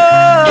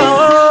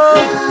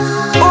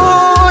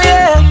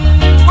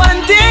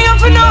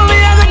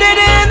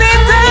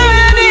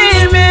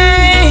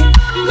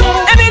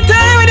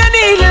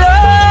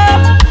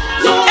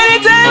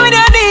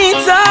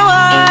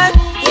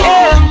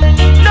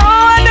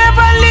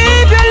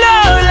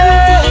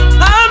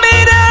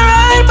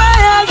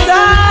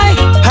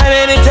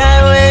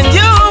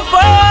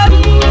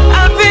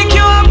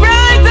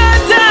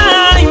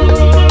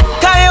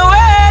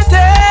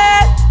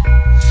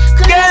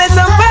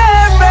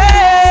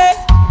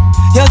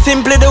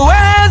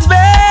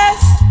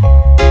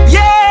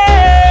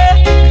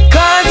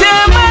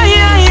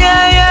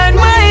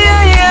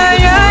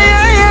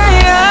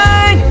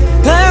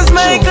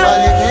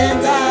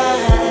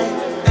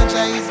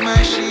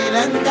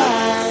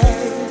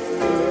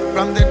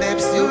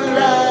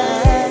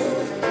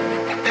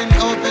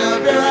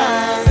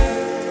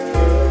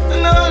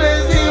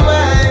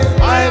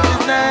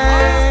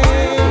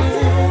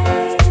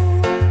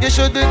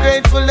should be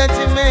grateful that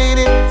you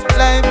made it.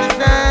 Life is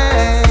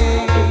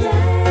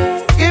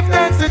nice. Give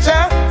thanks to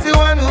Jah, the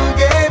one who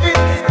gave it.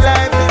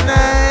 Life is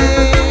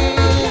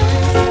nice.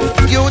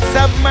 Youths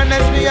have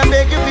manners, me I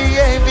beg you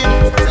behave it.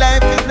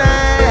 Life is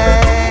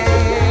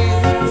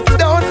nice.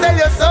 Don't sell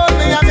your soul,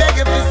 me I beg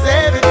you to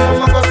save it.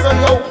 Some of us so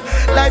yo,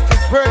 life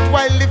is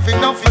worthwhile living,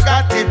 don't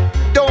forget it.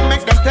 Don't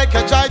make them take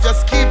your joy,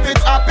 just keep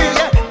it happy.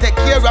 Yeah, take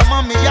care of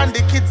mommy and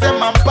the kids and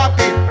mom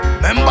papi.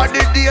 Remember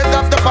the days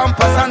of the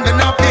pampers and the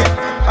nappy.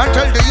 And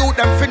tell the youth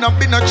them finna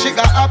be no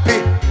trigger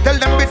happy. Tell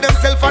them be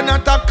themself and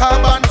not a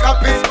carbon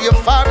copy. Stay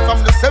far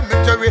from the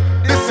cemetery,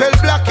 the cell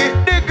blocky.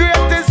 The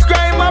greatest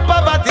crime of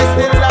poverty,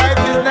 still life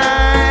is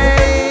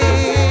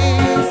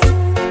nice.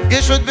 You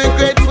should be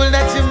grateful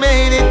that you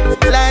made it.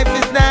 Life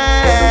is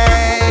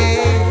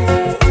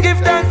nice. Give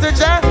thanks to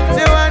Jah,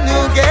 the one who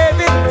gave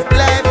it.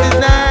 Life is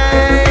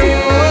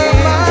nice.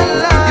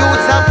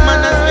 Youths have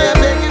manners,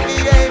 baby, you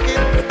behave it.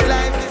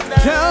 Life is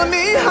nice. Tell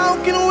me, how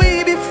can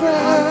we be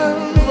friends?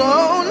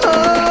 Oh no,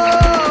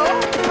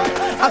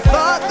 I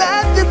thought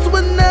that this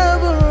would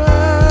never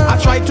end. I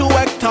try to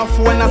act tough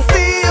when I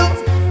see you,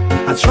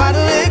 I try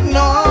to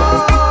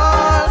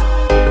ignore,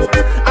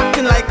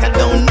 acting like I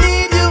don't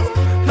need you,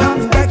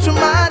 come back to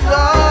my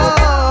door.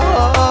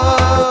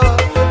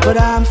 But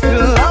I'm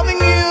still loving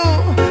you,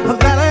 of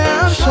that I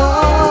am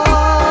sure.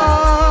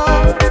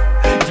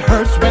 It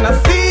hurts when I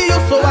see you,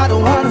 so I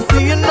don't wanna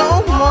see you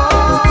no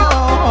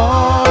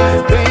more,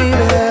 baby.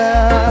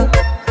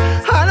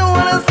 I don't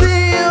wanna see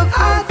you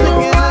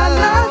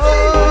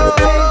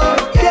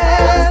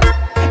again.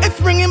 It's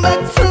bringing back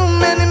too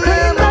many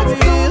memories.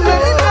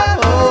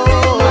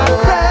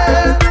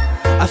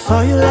 I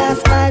saw you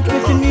last night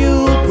with the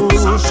new boo.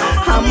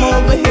 I'm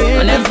over here.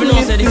 And everyone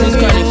knows that this is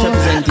Chronic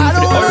representing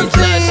for the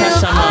original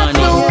Shashamane.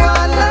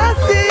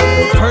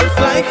 It hurts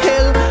like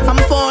hell, I'm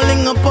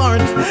falling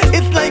apart.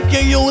 It's like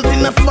you're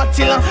using a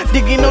spatula,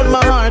 digging out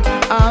my heart.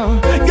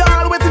 You're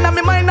always in my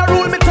mind, I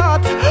rule me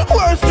thought.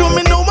 Worst to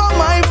me, know about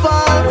my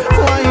fault.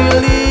 Why you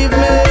leave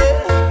me?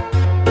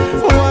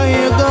 Why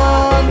you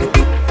gone?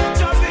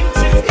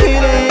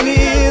 It ain't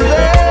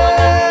easy.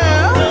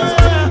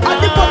 I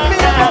think put me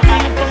up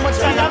from what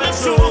you have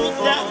to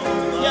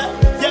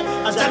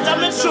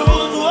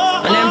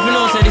And everyone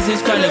knows that this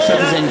is Chronic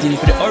representing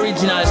for the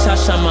original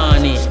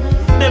Shashamane.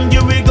 Them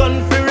give we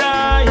gun for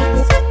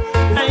rise.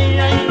 Aye,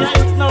 aye,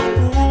 aye. Now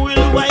who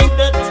will wipe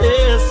the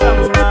tears from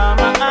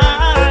my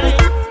eyes?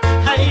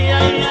 Aye,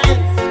 aye, aye.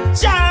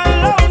 Jah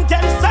alone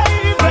can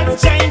save and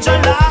change your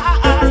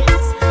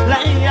lives.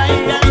 Aye,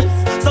 aye, aye.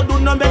 So do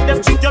not make them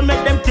cheat you,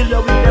 make them kill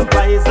you with them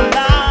poison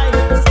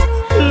lies.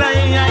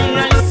 Aye,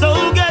 aye, aye. So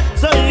get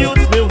to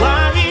youth me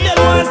why. They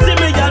want to see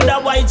me on the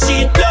white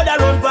sheet, blood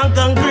around from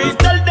concrete.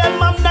 Tell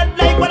them I'm not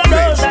like what I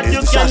know that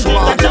you can do.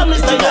 I tell me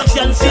so you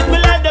can see me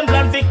like them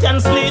plan fit can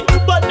sleep.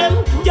 But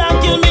them can't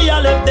kill me, I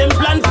left them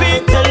plan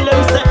fit. Tell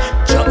them say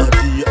Jah a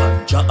day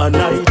and Jah a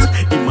night.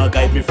 Him a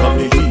guide me from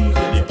the evil,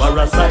 the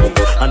parasite.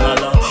 And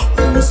Allah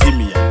who see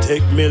me and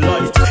take me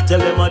light. Tell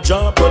them a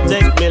Jah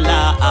protect me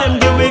life. Them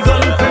give we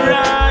gun for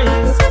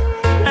rise.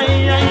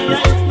 Aye, aye,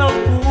 aye. Now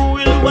who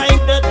will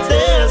wipe the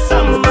tears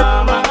from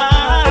mama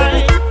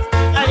eyes?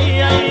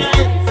 Aye, aye,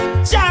 aye.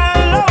 Jah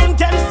alone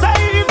can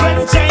save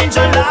and change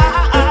your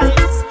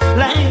lives.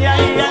 Aye,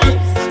 aye, aye.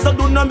 So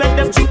do not make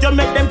them cheat you,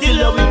 make them kill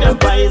you with them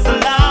poison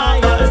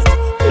lies.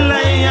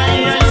 Aye,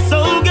 aye, aye. So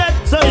get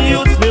to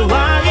youth me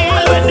why.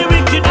 When the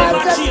wicked I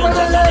just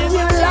wanna love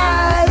you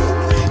like,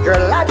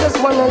 girl, I just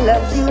wanna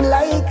love you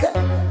like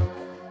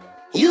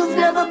you've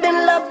never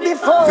been loved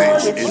before.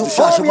 It's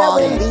euphoria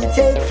when we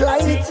take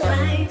flight.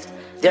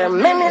 There are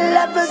many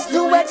levels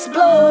to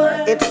explore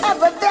if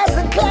ever there's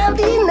a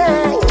cloudy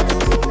night.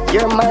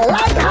 You're my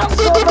lighthouse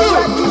over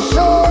rocky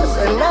shores,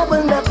 and I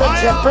will never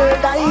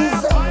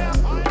jeopardize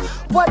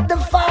what the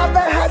Father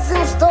has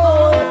in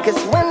store.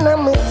 Cause when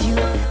I'm with you,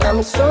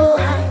 I'm so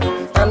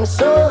high, I'm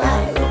so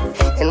high.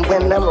 And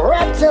when I'm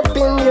wrapped up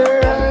in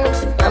your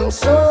arms, I'm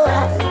so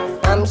high,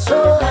 I'm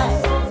so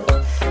high.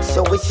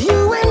 So it's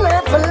you and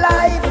I for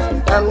life.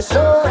 I'm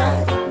so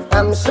high,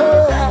 I'm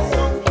so high.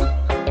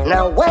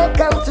 Now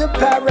welcome to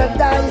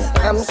paradise.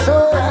 I'm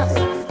so high,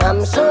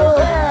 I'm so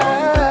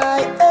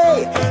high.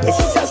 Hey,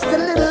 it's just a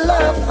little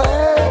love,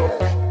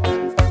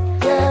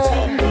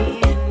 yeah.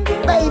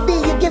 Baby,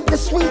 you give the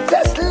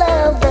sweetest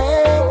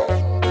loving.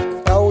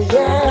 Oh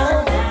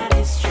yeah.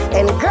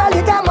 And girl,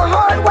 you got my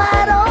heart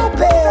wide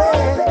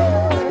open.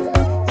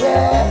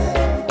 Yeah.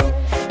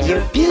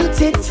 You're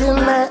beauty to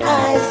my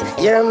eyes.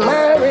 You're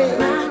my ray,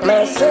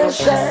 my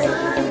sunshine.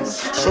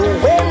 So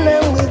when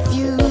I'm with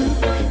you,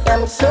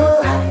 I'm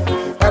so high,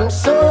 I'm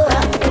so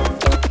high.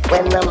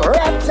 When I'm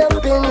wrapped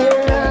up in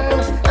your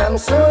arms, I'm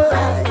so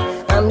high,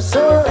 I'm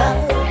so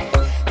high.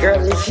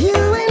 Girl, it's you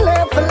and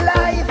I for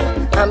life.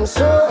 I'm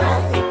so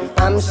high,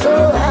 I'm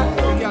so high.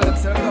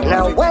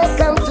 Now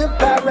welcome to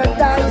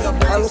paradise.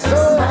 I'm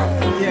so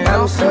high,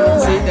 I'm so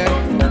high.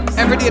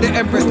 Every day the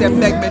Empress them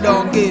beg me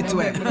don't get to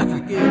it.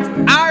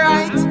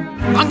 Alright,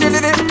 bang dilly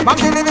bang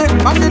dilly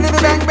bang dilly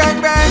bang bang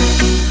bang.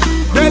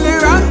 Belly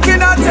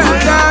ranking I tell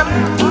them.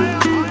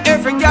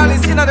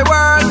 in the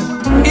world.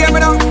 Hear me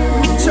now.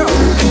 Sure.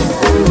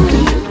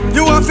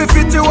 You want to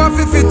fit, you want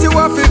to fit, you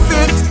want to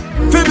fit.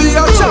 Fi be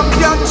a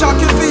champion,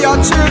 jockey for your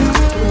chick.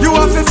 You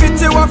want to fit,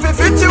 you want to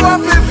fit, you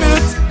want to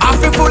fit. I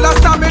feel full of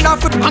stamina,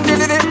 for bang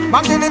diddy,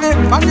 bang diddy,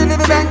 bang diddy,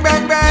 bang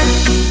bang bang.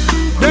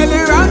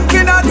 Really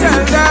ranking, I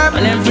tell them.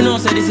 And them know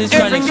say this is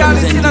every girl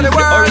is in the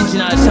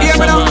original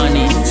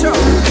Shashamane. Sure.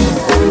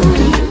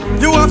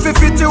 You want to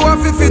fit, you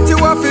want to fit, you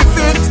want to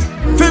fit.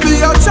 Fi be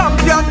a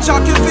champion,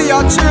 jockey for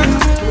your chick.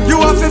 You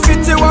want to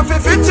fit, you want to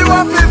fit, you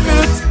want to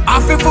fit. I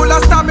feel full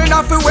of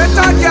stamina, fi wet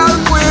a girl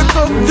quick.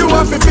 You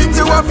want to fit,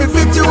 you want to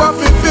fit, you want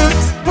to fit.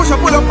 Push up,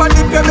 pull up and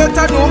dip, you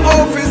better know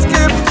how to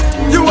skip.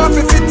 You want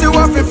to fit, you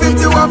want to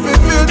fit, you want to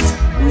fit.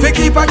 Fi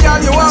keep a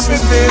girl, you want to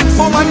fit.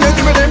 Woman, you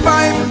give me the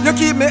vibe, you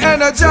keep me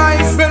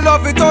energized. Me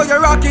love it how you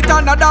rock it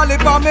and a dolly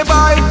for me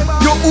vibe.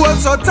 You hold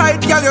so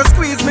tight, girl, you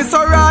squeeze me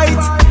so right.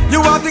 You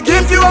have the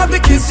gift, you have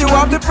the kiss, you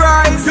have the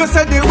prize. You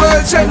said the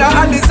world China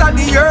and this are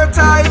the earth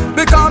type.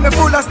 Because me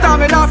full of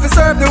stamina to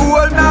serve the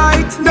whole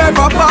night.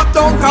 Never pop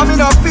down, come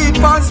in a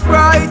feet pan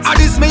Sprite. And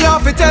this me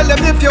have to tell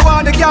them if you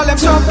want the girl, them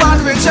jump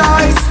and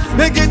rejoice.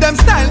 Me give them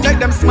style,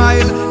 make them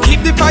smile.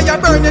 Keep the fire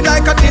burning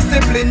like a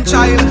disciplined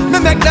child. Me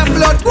make them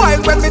blood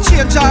boil when me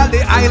change all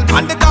the aisle.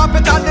 On the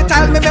carpet and the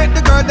tile, me make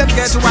the girl them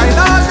get wild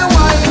all the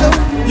while.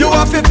 You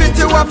have to fit,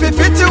 you have to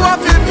fit, you have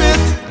to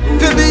fit.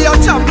 To be a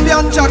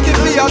champion, jockey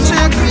for your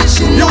chick.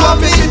 You have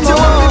to fit, you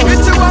have to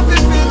fit, you have to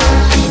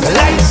fit.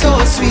 Life's so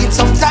sweet,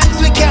 sometimes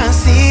we can't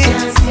see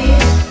it.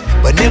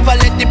 But never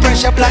let the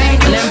pressure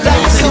blind you.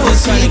 Life's so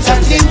sweet,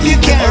 and if you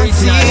can't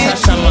see it,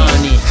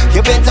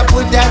 you better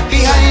put that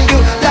behind you.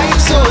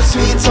 Life's so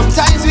sweet,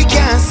 sometimes we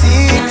can't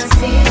see it.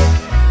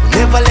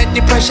 Never let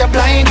the pressure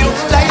blind you.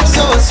 Life's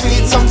so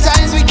sweet,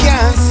 sometimes we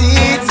can't see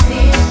it.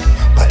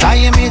 But I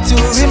am here to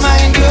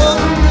remind you.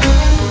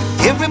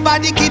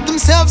 Everybody keep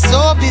themselves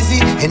so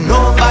busy and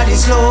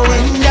nobody's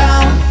slowing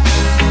down.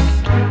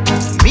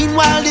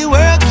 Meanwhile the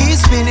world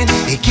keeps spinning,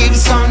 it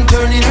keeps on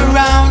turning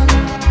around.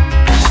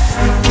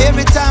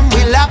 Every time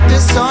we lap the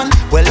sun,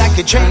 we're like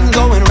a train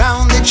going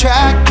round the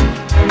track.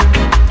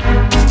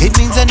 It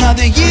means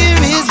another year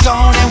is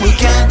gone and we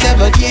can't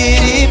ever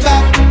get it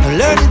back. I'm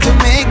learning to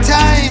make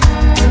time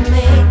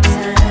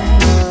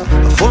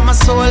for my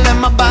soul and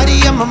my body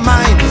and my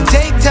mind.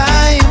 Take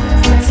time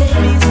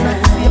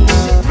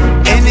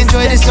and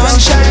enjoy the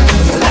sunshine.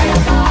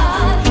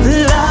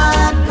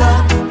 Lord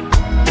God,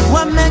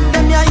 what make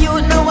them your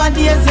youth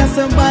nowadays? You're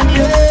somebody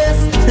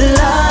else.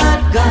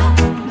 Lord God,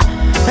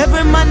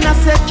 every man I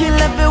say kill,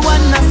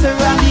 everyone I say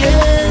rob,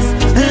 yes.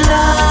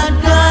 Lord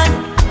God,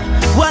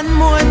 one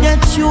more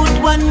get shoot,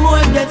 one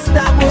more get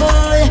stabbed,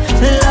 boy.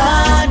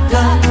 Lord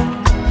God,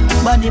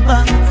 body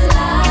bang,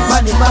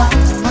 body bang.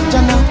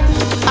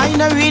 I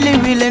don't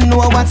really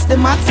know what's the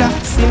matter.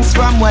 Seems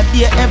from what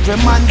day every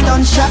man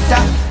done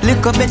shatter.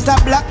 Little bit of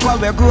black while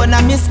we're grown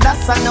and miss that.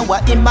 I know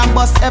what him and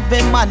bust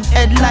every man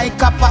head like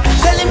copper.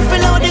 Tell him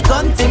fill out the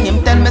gun thing.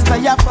 Him tell me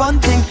say a fun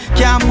thing.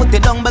 Can't put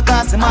it down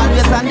because him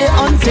always on the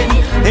hunting.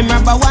 Him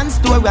remember one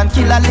story and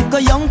kill a little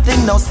young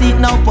thing. Now see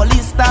now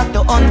police start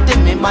to hunt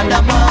him. Him and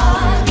the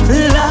bar.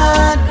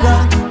 Lord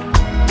God,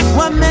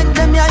 what make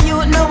them your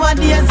youth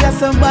nowadays? You're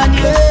somebody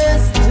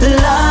else.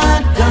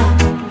 Lord God,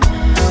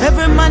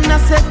 every man I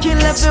say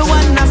kill,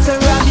 everyone I say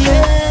rob,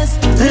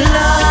 yes.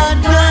 Lord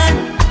God,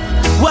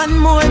 one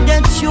more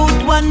get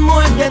shoot, one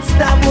more get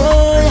stabbed,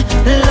 boy.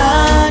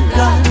 Lord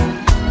God,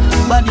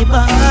 body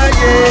bang,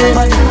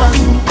 body bang.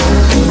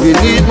 We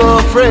need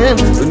more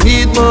friends, we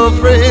need more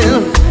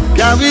friends.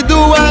 Can we do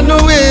want no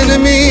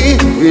enemy?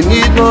 We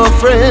need more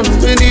friends,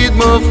 we need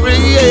more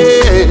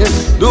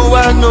friends. Do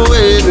want no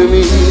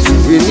enemy?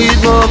 We need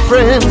more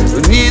friends,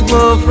 we need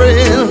more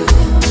friends.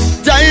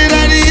 Tired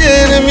of the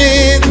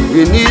enemy.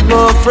 We need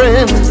more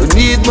friends, we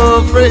need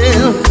more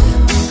friends.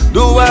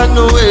 Don't want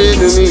no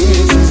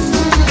enemies.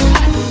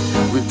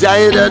 We're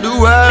tired of the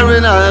war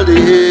and all the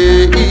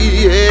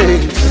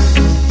hate.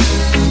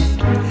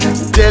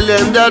 Tell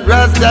them that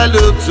Rasta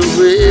looks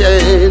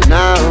away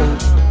now.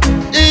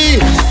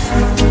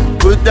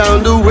 Put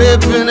down the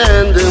weapon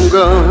and them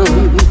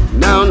gun.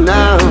 Now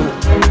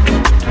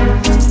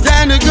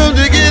time to come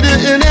together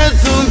and have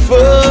some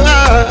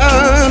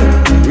fun.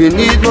 We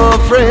need more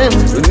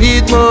friends, we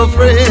need more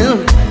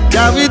friends.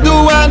 Can we do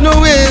want no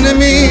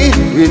enemy?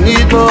 We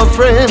need more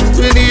friends,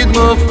 we need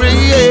more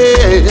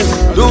friends.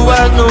 Do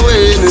want no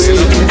enemy?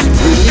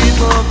 We need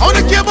more friends. I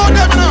wanna care about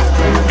them now.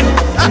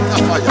 That's the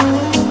fire.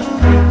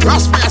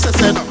 Rasp me as I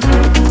said.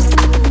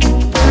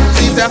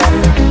 See them?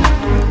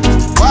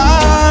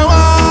 Why?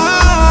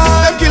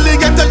 Them kill the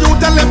ghetto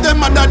youth and left them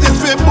mother just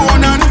be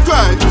born and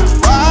cry.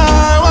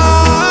 Why?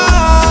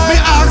 Me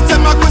ask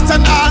them a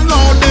question, all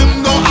know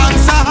them no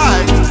answer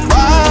high.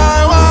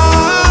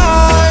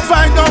 Why?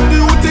 Find out the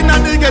youth in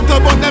the ghetto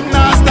but them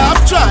not stop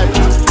try.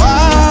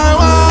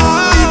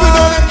 Why? Even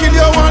though they kill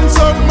your one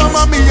son,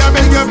 mama me I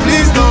beg you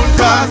please don't.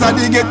 Cause at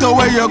the ghetto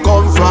where you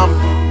come from,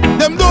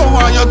 them don't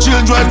want your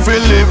children to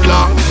live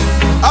long.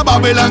 A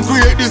Babylon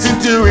create the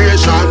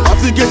situation.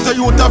 Have to get the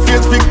youth to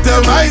face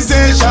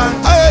victimization.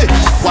 Hey,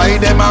 why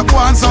them a go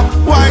on so?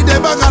 Why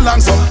them a go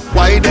along so?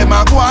 Why them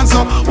a go on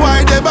so?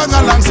 Why them a go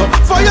along so?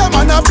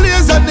 Fireman a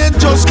blaze and they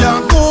just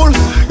can't cool.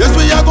 Yes,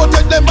 we a go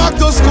take them back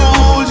to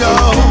school, yo.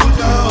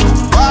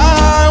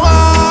 Why?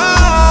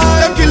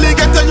 Them kill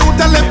get the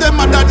youth and left them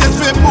mother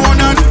just feel born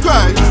and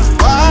cry.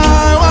 Why?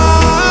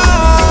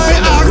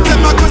 Ask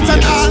them a question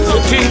and you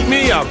think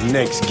me have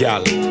next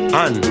gal,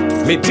 and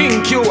me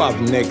think you have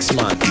next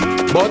man.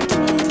 But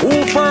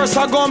who first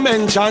I go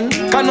mention?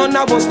 Can none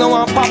of us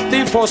know pop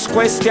the first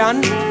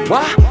question?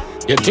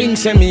 What? You think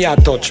say me a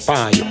touch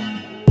pan you?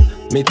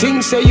 Me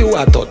think say you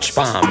a touch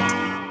palm.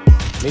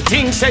 Me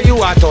think say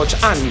you a touch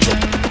Andrew.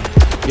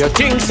 You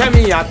think say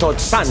me a touch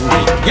Sandy.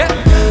 Yeah,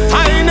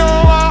 I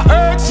know I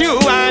hurt you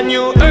and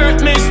you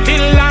hurt me.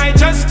 Still I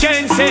just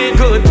can't say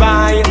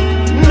goodbye.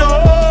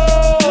 No,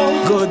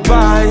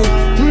 goodbye.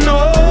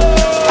 No.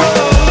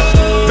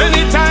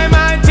 Anytime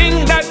I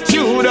think that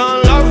you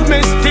don't love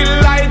me,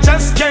 still I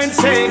just can't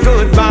say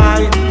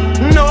goodbye.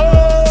 No,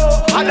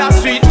 had a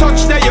sweet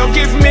touch that you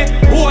give me,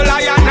 all I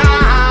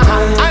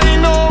I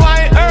know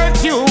I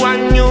hurt you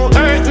and you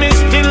hurt me,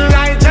 still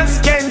I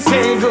just can't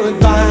say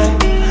goodbye.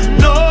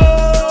 No,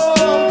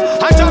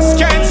 I just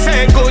can't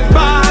say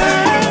goodbye.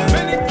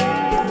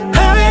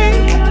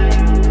 Hey,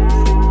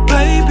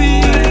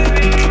 baby.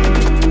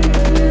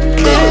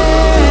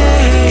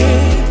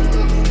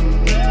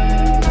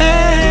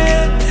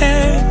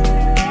 Hey,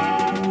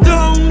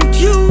 don't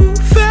you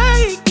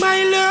fake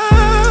my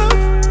love.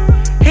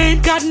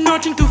 Ain't got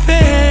nothing to fake.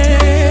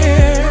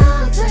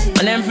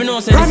 And them for no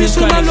say this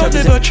is my love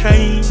never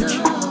change.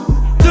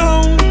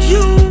 Don't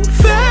you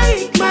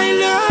fake my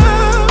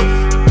love.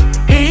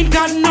 Ain't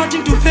got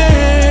nothing to fake.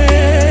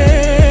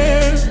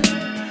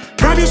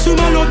 Promise you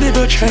my love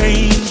never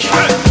change.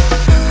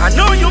 I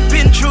know you've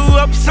been through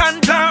ups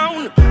and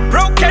downs,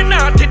 broken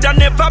hearted and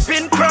never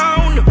been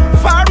crowned.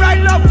 Far right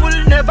love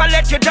will never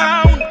let you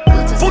down.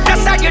 Put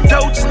aside your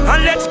doubts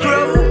and let's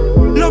grow.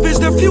 Love is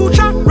the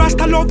future,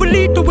 Rasta love will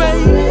lead the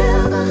way.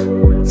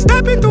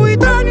 Step into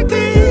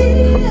eternity.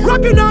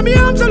 Wrap you in my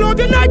arms, I love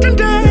you night and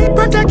day.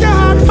 Protect your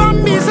heart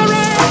from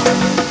misery.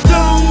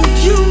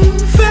 Don't you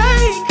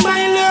fake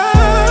my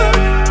love.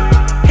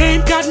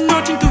 Ain't got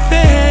nothing to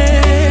fake.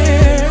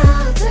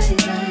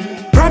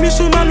 Promise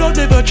you my love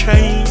never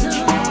change.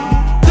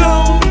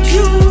 Don't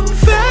you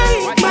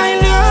fake my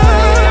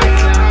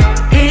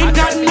love. Ain't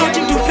got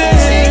nothing to fake.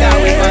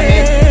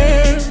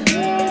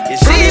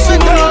 Even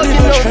though you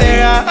know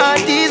there are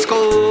these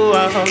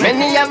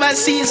many have a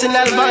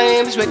seasonal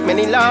vibes with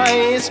many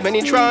lies,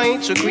 many try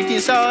to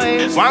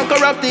criticize. One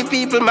corrupt the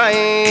people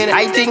mind.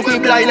 I think we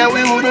blind and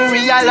we wouldn't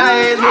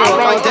realize.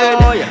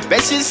 Alright,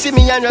 best you see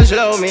me and just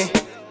love me.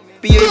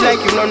 Behave like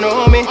you don't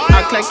know me,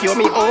 act like you're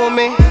me, own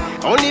me.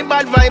 Only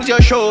bad vibes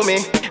you show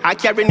me. I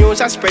carry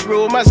news, I spread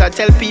rumors, I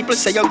tell people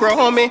say you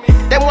grow me.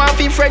 Them want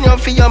to friend you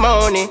for your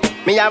money.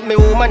 Me have me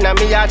woman and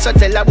me heart, so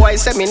tell a boy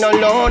say me no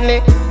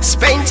lonely.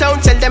 Spain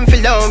town, tell them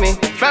follow me.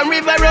 From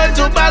River Road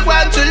to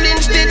Bagwell to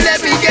Lynch, did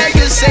let me hear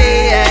you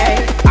say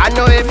I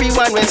know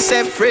everyone will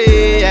set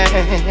free.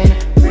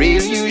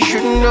 Real you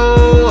should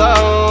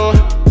know.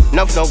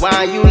 Enough know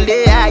why you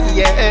lay,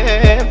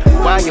 yeah.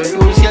 Why you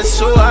lose your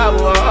soul.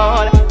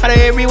 And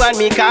everyone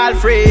me call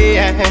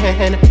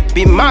friend.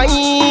 Be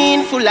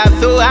mindful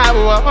of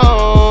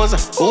those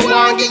who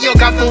want give you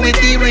coffee with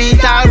the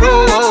Rita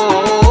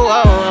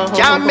Rose.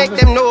 Can't make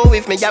them know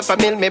if me have a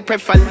meal. Me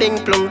prefer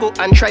link plum go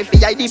and try for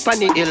ID on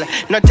the hill.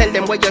 Not tell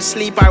them where you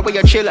sleep or where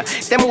you chill.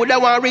 Them woulda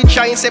want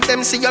rejoice if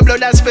them see your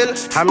blood as spill.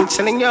 I'm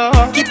telling you,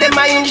 keep them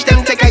a inch,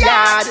 them take a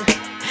yard.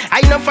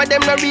 I know for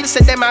them no real,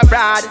 say them a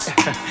broad.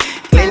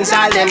 Cleanse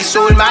all them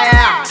soul, my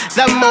heart.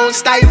 The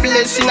most I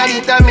blessing and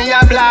it on me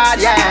a blood,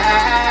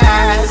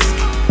 yes.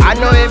 I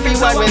know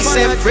everyone will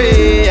set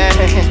free.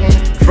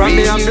 From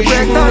me I'm the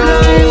breath of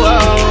life.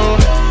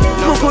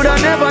 I coulda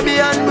never be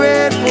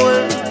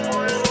ungrateful.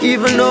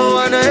 Even though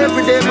I know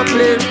every day my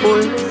plate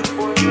full,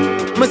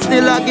 me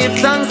still I give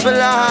thanks for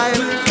life.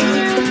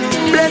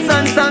 Bless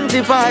and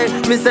sanctify.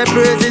 Me say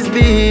praises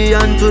be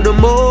unto the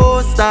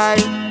Most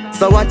High.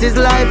 So what is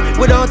life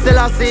without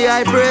Selassie?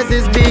 I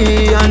praises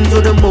be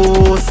unto the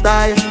Most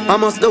High. I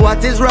must do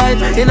what is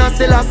right in a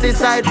Selassie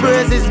side.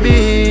 Praises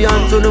be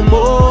unto the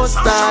Most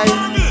High.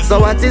 So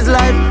what is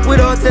life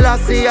without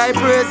Selassie? I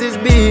praises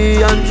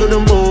be unto the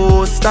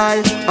Most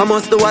High. I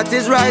must do what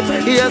is right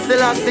here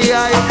Selassie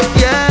I.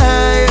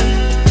 Yeah,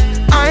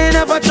 I ain't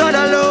never tried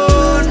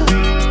alone.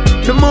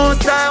 The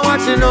Most High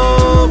watching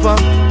over.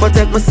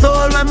 Protect my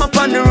soul when I'm up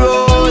on the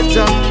road,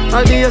 yeah.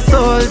 I'll be a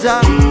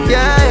soldier,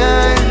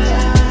 yeah.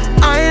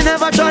 I ain't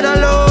never tried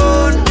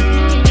alone.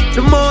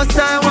 The Most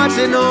High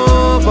watching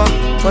over.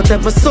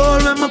 Protect my soul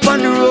when I'm up on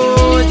the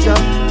road,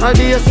 yeah. I'll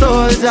be a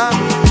soldier.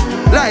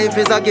 Life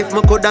is a gift,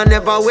 me coulda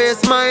never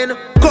waste mine.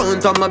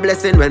 Count on my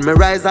blessing when me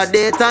rise at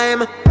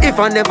daytime. If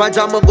I never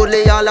jam, me go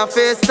lay all a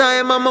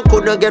FaceTime. And me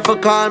coulda get for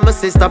call my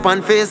sister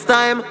on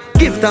FaceTime.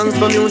 Give thanks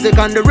for music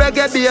and the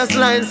reggae bass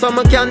line, so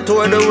I can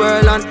tour the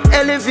world and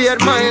elevate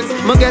minds.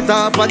 Me get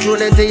an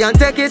opportunity and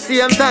take it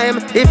same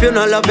time. If you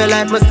no love your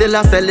life, me still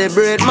a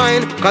celebrate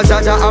mine. Cause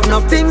Jaja have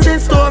no things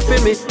in store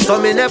for me, so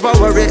me never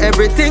worry,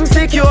 everything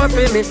secure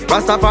for me.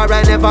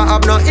 Rastafari never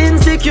have no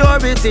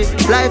insecurity.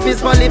 Life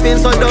is for living,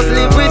 so just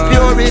live with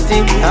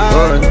purity.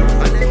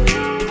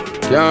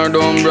 Can't do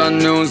brand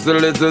new,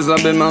 still it is a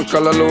bit my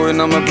color low in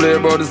my play,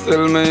 but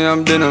still me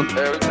have dinner.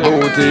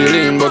 Booty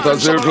lean, but I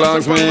still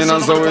clocks me in,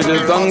 and so we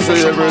give thanks to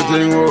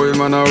everything, oh,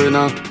 man a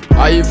winner.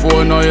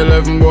 iPhone or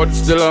 11, but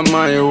still on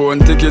my own.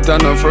 Ticket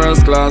and a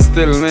first class,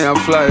 still me a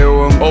fly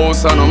home.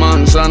 House and a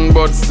mansion,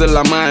 but still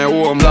on my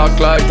home. Black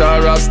like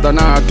a Rasta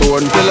not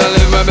tone. Till I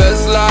live my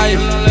best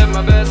life.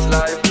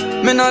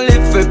 Me not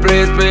live for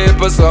praise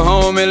people, so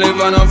how me live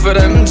enough for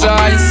them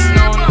choice.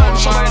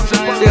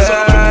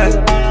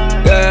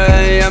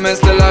 Yeah, me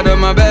still I do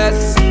my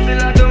best.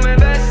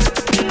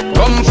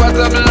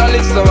 Comfortable I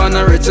live, so on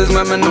the riches,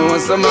 me know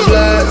some my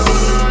bless.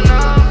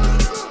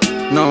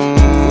 No.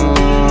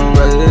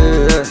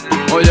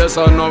 Oh yes,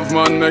 enough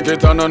man make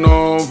it and I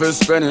know if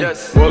it's penny.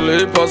 Well,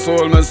 heap of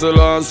soul, me still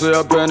don't see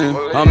a penny.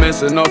 I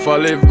miss enough, I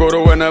live good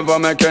whenever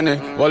make any.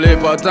 Well,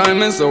 heap of time,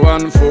 me say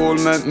one fool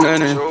make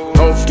many.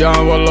 Enough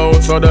can't wall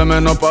out, so them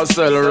end up a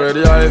sell.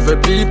 Ready, I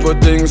have people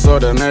think, so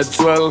them head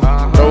swell.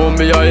 Don't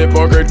be a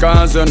hypocrite,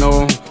 cause you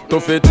know to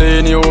fit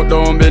in you,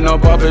 don't be no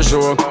puppy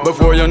show.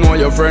 Before you know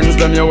your friends,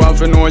 them you have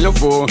to know your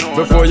foe.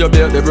 Before you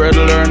bake the bread,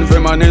 learn to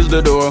manage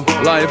the dough.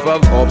 Life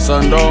have ups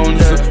and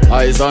downs,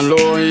 highs and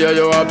lows. Yeah,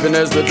 your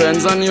happiness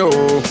depends on you.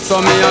 So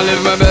me I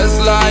live my best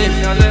life.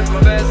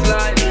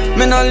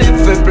 Me not live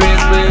for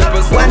praise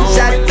people. One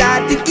shot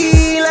at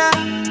tequila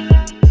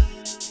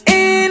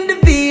in the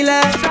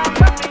villa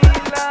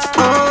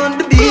on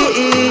the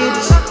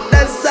beach.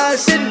 That's all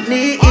she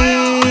need.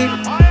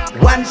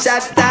 One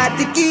shot at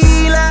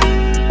tequila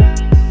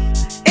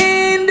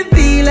in the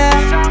villa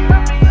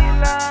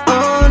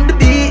on the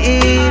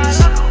beach.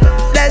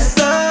 That's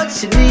all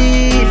she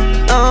need.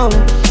 Oh,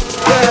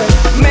 girl,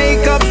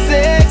 makeup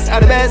sex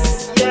are the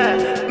best.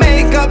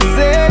 Makeup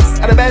sex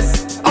are the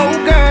best. Oh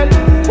girl,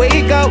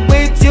 wake up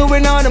with you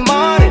in the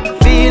morning,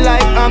 feel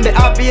like I'm the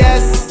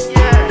happiest.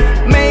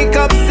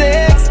 Makeup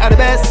sex are the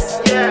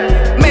best.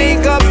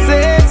 Makeup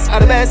sex are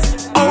the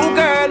best. Oh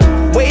girl,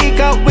 wake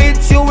up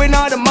with you in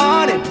the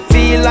morning,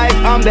 feel like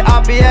I'm the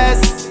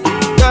happiest.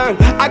 Girl,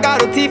 I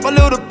got a teeth a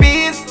little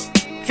piece,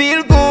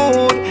 feel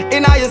good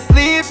in your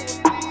sleep.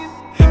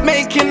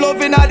 Making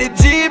love in the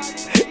Jeep,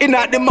 in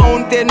the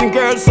mountain,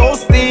 girl, so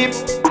steep.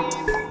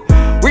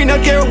 We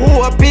don't care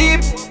who a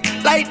peep.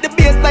 Like the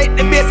bass,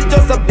 it's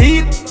just a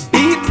beat.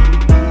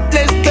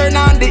 Let's turn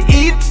on the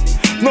heat.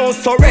 No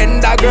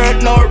surrender,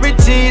 girl, no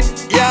retreat.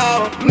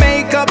 Yo,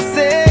 makeup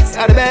sex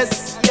are the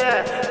best.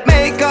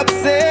 Makeup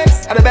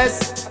sex are the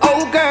best.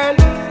 Oh girl,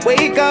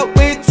 wake up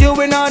with you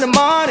in the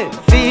morning,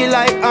 feel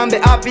like I'm the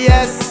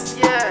happiest.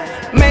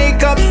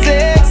 Makeup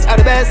sex are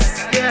the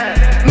best.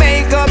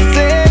 Makeup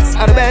sex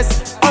are the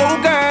best. Oh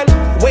girl,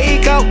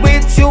 wake up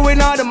with you in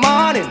the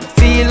morning,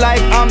 feel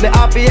like I'm the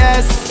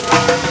happiest.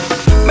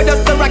 Me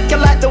just to rock you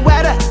like the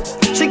weather.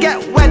 She get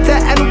wetter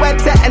and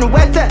wetter and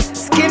wetter.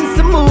 Skin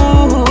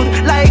smooth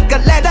like a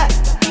leather.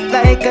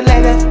 Like a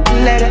leather.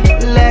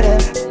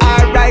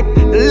 Alright,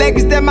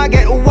 legs them I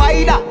get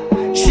wider.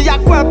 She a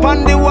crap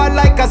on the wall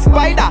like a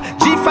spider.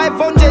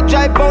 G500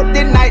 drive out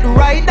the night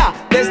rider.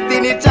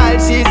 Destiny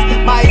child, she's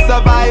my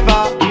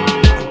survivor.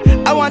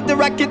 I want to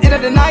rock it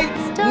in the night.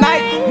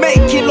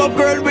 Make it love,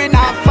 girl, when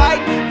I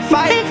fight.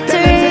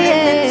 Tell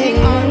everything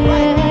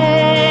alright.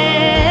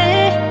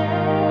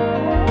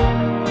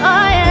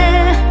 Oh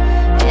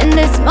yeah. In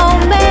this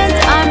moment,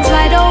 arms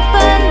wide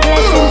open,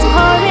 blessings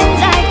pouring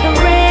like the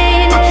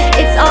rain.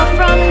 It's all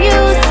from you,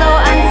 so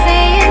I'm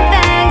saying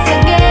thanks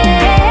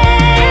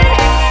again.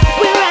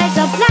 We rise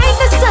up like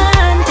the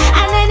sun,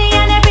 and any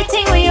and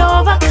everything we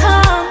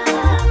overcome.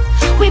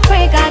 We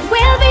pray God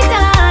will be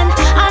done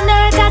on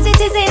earth as it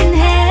is in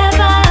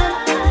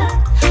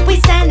heaven. We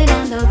standing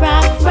on the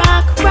rock,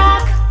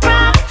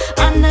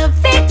 on the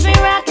victory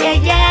rock,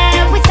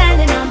 yeah. We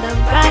standing on the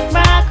rock,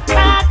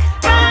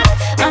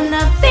 on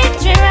the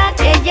victory rock,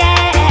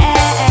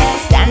 yeah.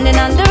 Standing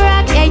on the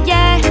rock,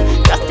 yeah.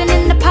 Trusting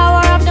in the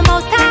power of the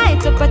Most High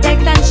to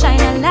protect and shine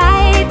a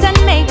light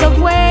and make a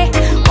way.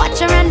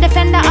 Watcher and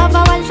defender of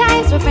our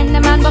lives, we're friend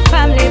and man, but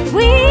family. If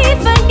we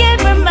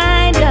forget,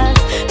 remind us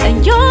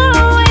that you're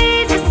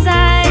always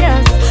beside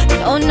us.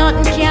 No,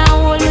 nothing can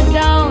hold me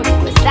down.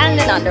 We're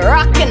standing on the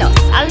rock,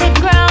 solid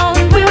ground.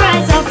 We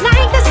rise up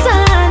like the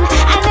sun,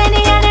 and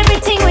any and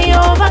everything we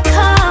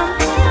overcome.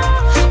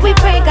 We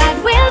pray God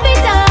will be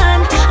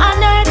done on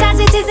earth as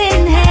it is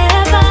in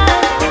heaven.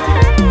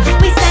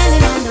 We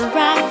standing on the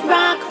rock,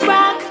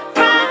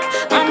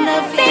 on the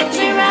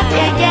victory rock,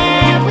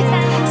 yeah.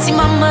 See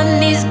my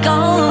money's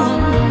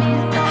gone,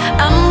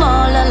 I'm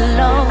all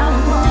alone.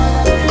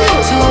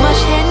 Too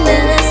much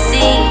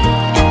Hennessy,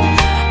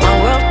 my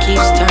world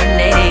keeps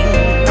turning.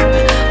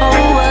 Oh,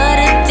 what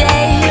a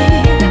day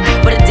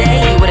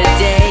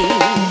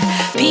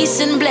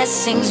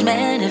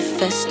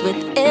manifest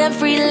with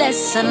every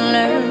lesson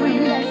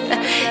learned.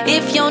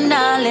 If your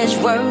knowledge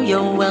were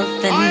your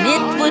wealth, then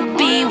it would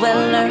be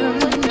well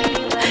earned.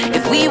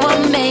 If we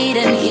were made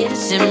in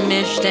His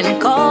image, then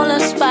call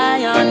us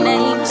by our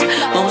names.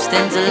 Most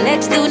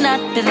intellects do not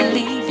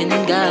believe in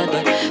God,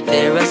 but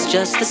fear us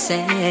just the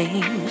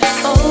same.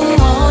 Oh,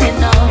 on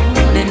and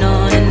on and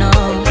on and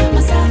on.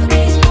 My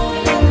suffocate's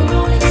moving like a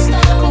rolling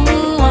stone.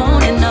 Ooh,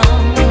 on and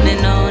on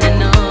and on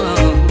and on.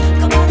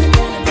 Come on and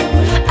tell them.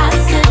 I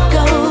said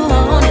go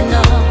on and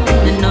on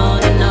and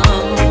on and on.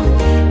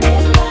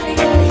 Everybody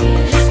gotta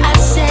hear this. I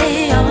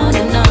say on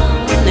and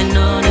on and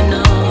on and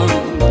on.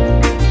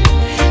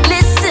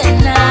 Listen,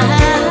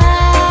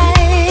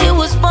 I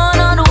was born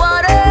on the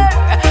water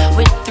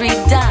with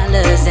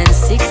 $3 and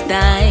 6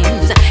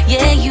 dimes.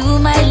 Yeah, you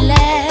might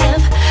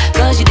laugh,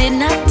 'cause you did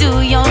not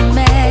do your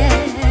math.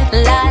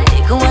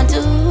 Like 1,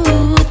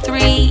 2,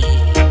 3,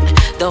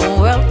 the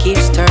world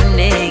keeps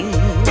turning.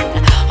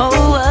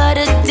 Oh, what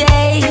a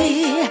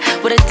day,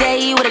 what a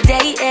day, what a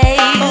day.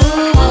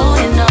 Oh, on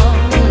and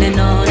on and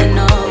on and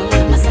on.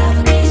 My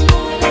suffocate's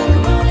moving like a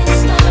rolling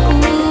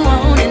stone. Ooh,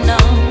 on and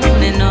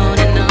on and on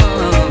and on.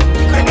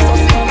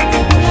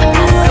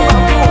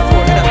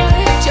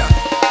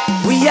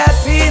 We are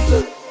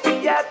people,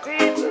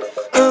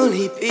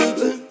 only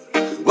people.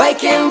 Why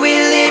can't we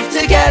live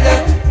together?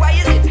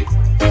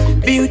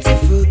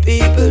 Beautiful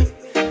people.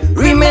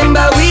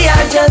 Remember, we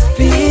are just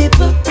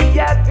people,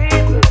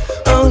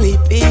 only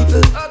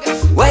people.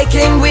 Why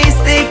can't we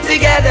stick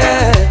together?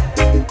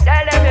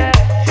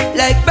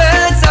 Like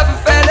birds of a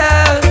feather.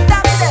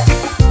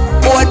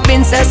 What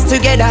brings us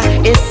together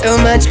is so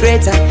much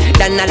greater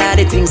than a lot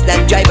of things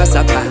that drive us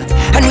apart.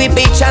 And we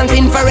be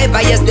chanting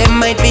forever, yes, there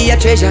might be a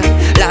treasure.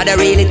 Lord, I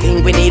really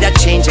think we need a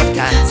change of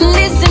thought.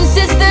 Listen,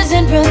 sisters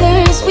and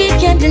brothers, we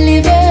can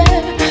deliver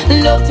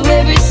love to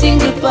every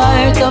single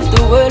part of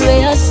the world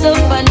where I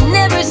suffer.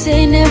 Never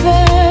say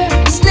never.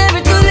 It's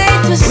never too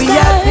late to start. We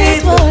are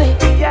people, boy.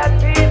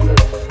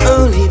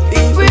 only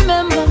people.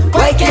 Remember,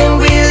 why can't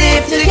we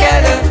live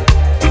together?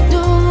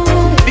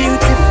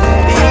 Beautiful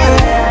people.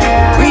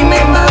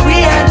 Remember, we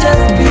are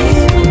just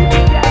people.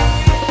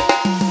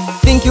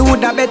 Think you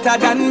would have better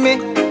than me?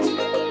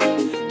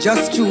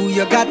 Just true,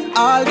 you got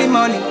all the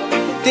money.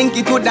 Think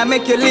it would have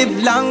make you live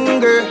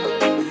longer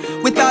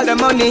with all the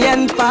money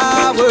and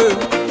power.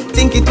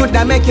 Think it would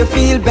have make you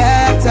feel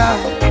better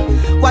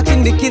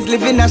watching the kids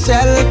live in a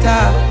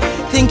shelter.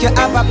 Think you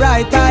have a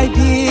bright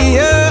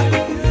idea,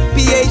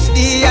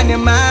 PhD and your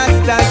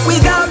masters.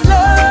 Without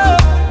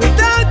love,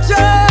 without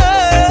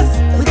trust,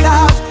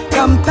 without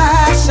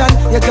compassion,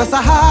 you're just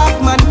a half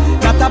man,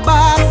 not a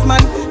boss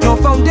man. No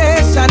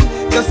foundation,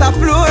 just a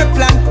floor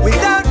plan.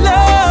 Without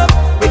love,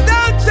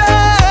 without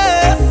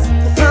trust,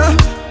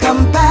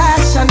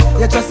 compassion,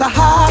 you're just a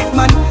half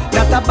man,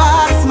 not a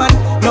boss man.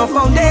 No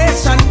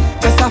foundation,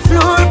 just a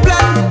floor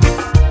plan.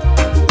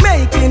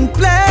 Making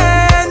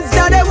plans,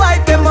 yeah, they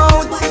wipe them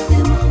out.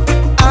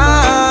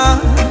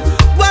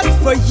 What's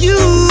for you,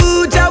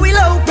 Jah will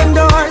open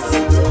doors.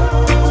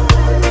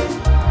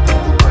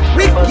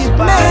 Wicked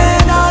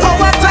man, all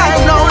our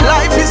time now,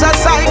 life is a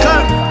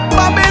cycle.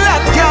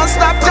 Babylon can't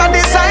stop your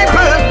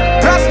disciple.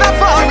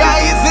 Rastafari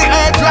is the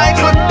head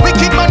rifle.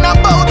 Wicked man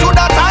about to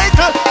the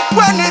title.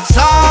 When it's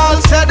all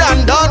said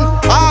and done,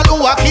 all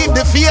who are keep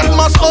the faith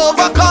must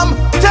overcome.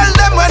 Tell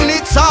them when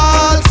it's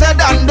all said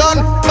and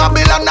done,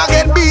 Babylon a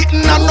get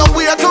beaten and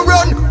nowhere to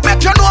run.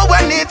 Make you know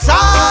when it's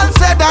all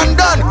said and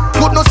done.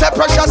 Good no say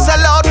precious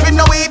sell out with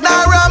no weed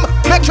nor rum.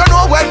 Make you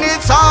know when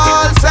it's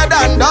all said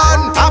and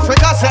done.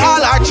 Africa say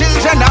all our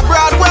children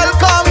abroad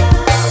welcome.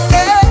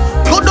 Hey,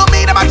 good no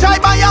mean them a try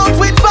buy out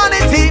with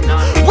vanity.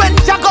 When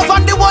Jack up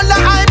on the wall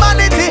of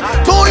humanity.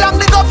 Too long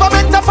the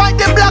government to fight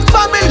the black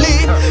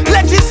family.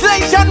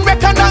 Legislation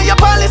recognize your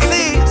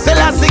policy.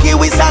 Selassie give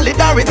we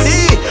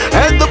solidarity.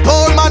 Help the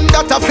poor man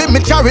that a feel me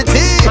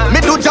charity. Me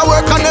do your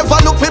work and never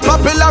look for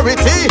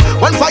popularity.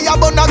 When fire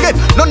burn again,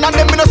 none of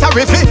them me no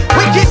sorry fi.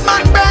 Wicked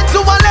man burn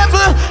to a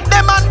level.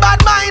 Them man bad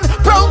mind.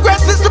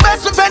 Progress is the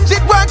best revenge,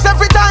 it works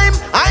every time.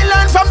 I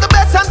learn from the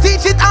best and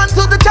teach it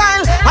unto the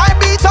child. I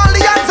beat all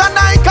the odds and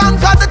I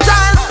conquer the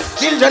child.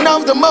 Children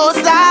of the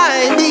Most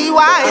High, be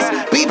wise.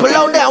 People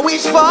out there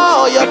wish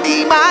for your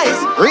demise.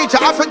 Reach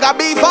Africa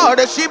before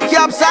the ship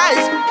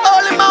capsize.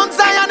 Holy Mount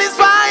Zion is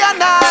fire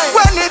night.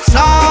 When it's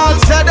all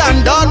said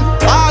and done,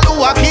 all who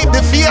are keep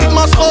the faith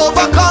must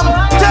overcome.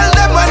 Tell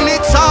them when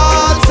it's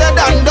all said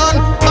and done,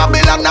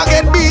 Babylon a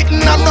get beaten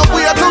and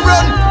nowhere to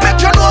run.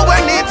 Make you know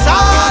when it's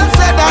all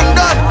said and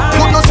done.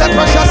 Good no say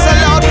precious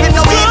sell out with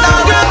no weed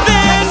now. Stronger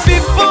than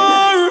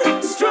before.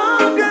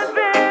 Stronger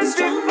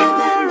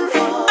than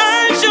before.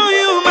 I'll show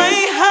you my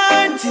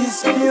heart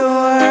is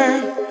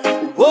pure.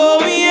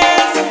 Oh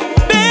yes,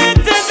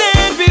 better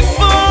than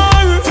before.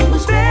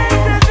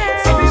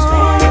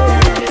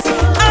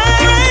 I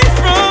rise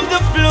from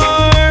the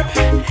floor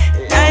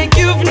like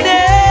you've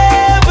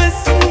never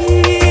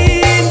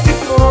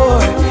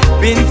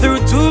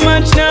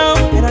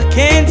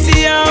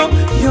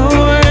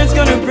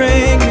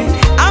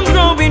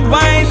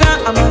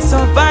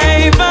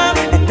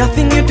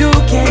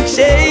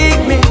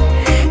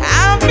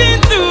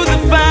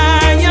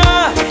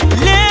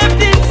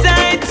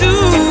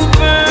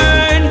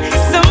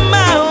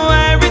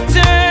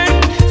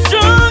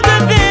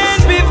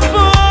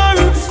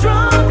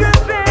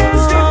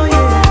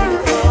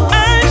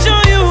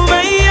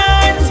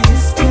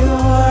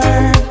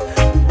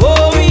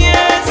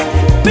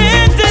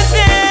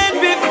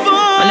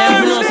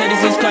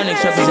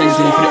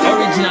in for the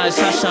original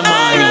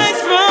Shashamane.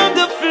 Rise from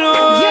the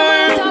floor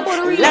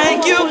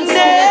like you've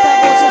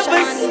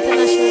never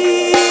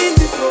seen.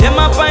 Them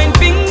a point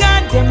finger,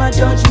 them a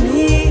judge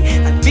me,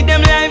 and feed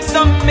them life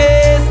some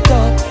messed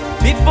up.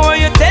 Before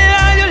you tell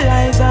all your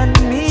lies on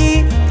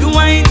me, do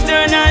an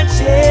internal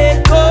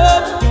check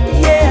up.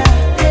 Yeah,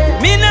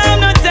 me now have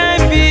no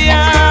time for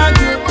you.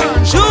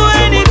 Show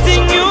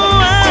anything you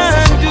want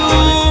to do.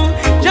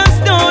 Just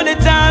know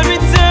that I'll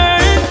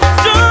return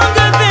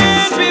stronger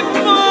than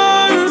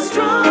before.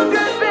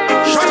 Stronger than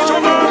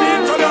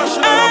before.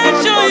 I'll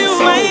show you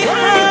my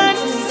heart.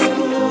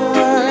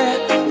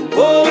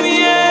 Oh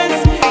yes,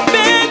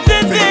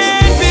 better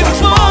than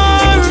before.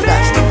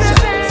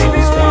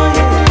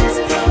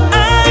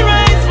 I'll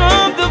rise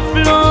from the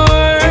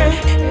floor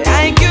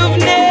like you've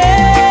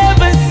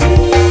never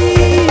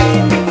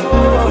seen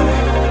before.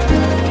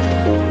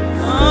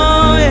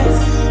 Oh yes,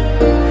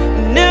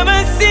 never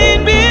seen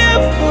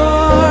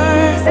before.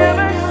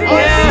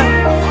 Yeah,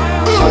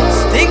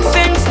 sticks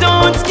and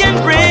stones can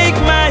break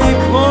my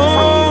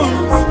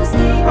bones,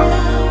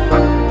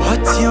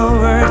 but your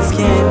words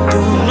can't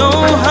do no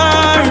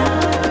harm.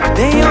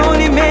 They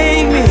only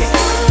make me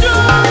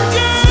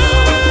stronger.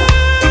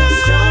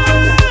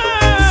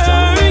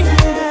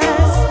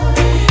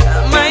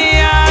 My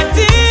heart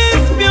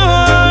is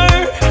pure.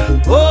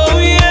 Oh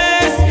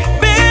yes,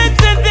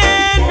 better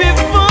than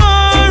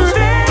before.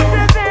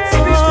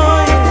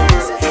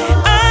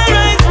 I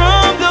rise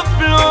from the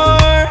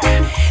floor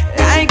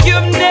like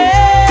you've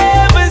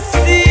never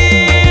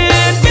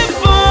seen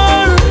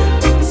before.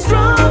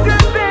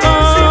 Stronger than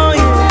oh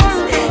yes,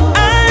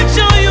 I'll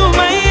show you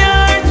my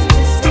heart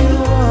is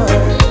pure.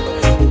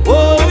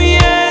 Oh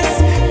yes,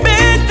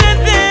 better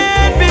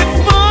than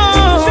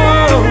before.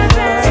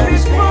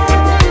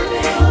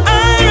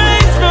 I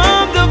rise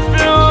from the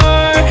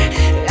floor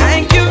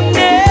like you've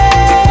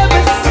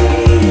never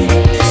seen.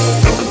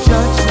 Don't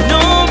judge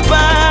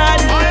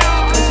nobody,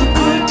 'cause you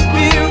could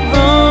be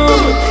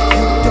wrong.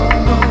 You don't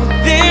know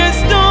their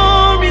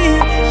story.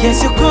 Yes,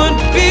 you could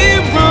be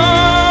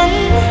wrong.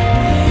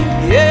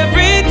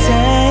 Every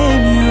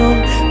time you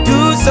do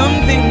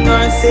something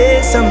or say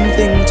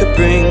something to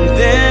bring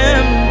them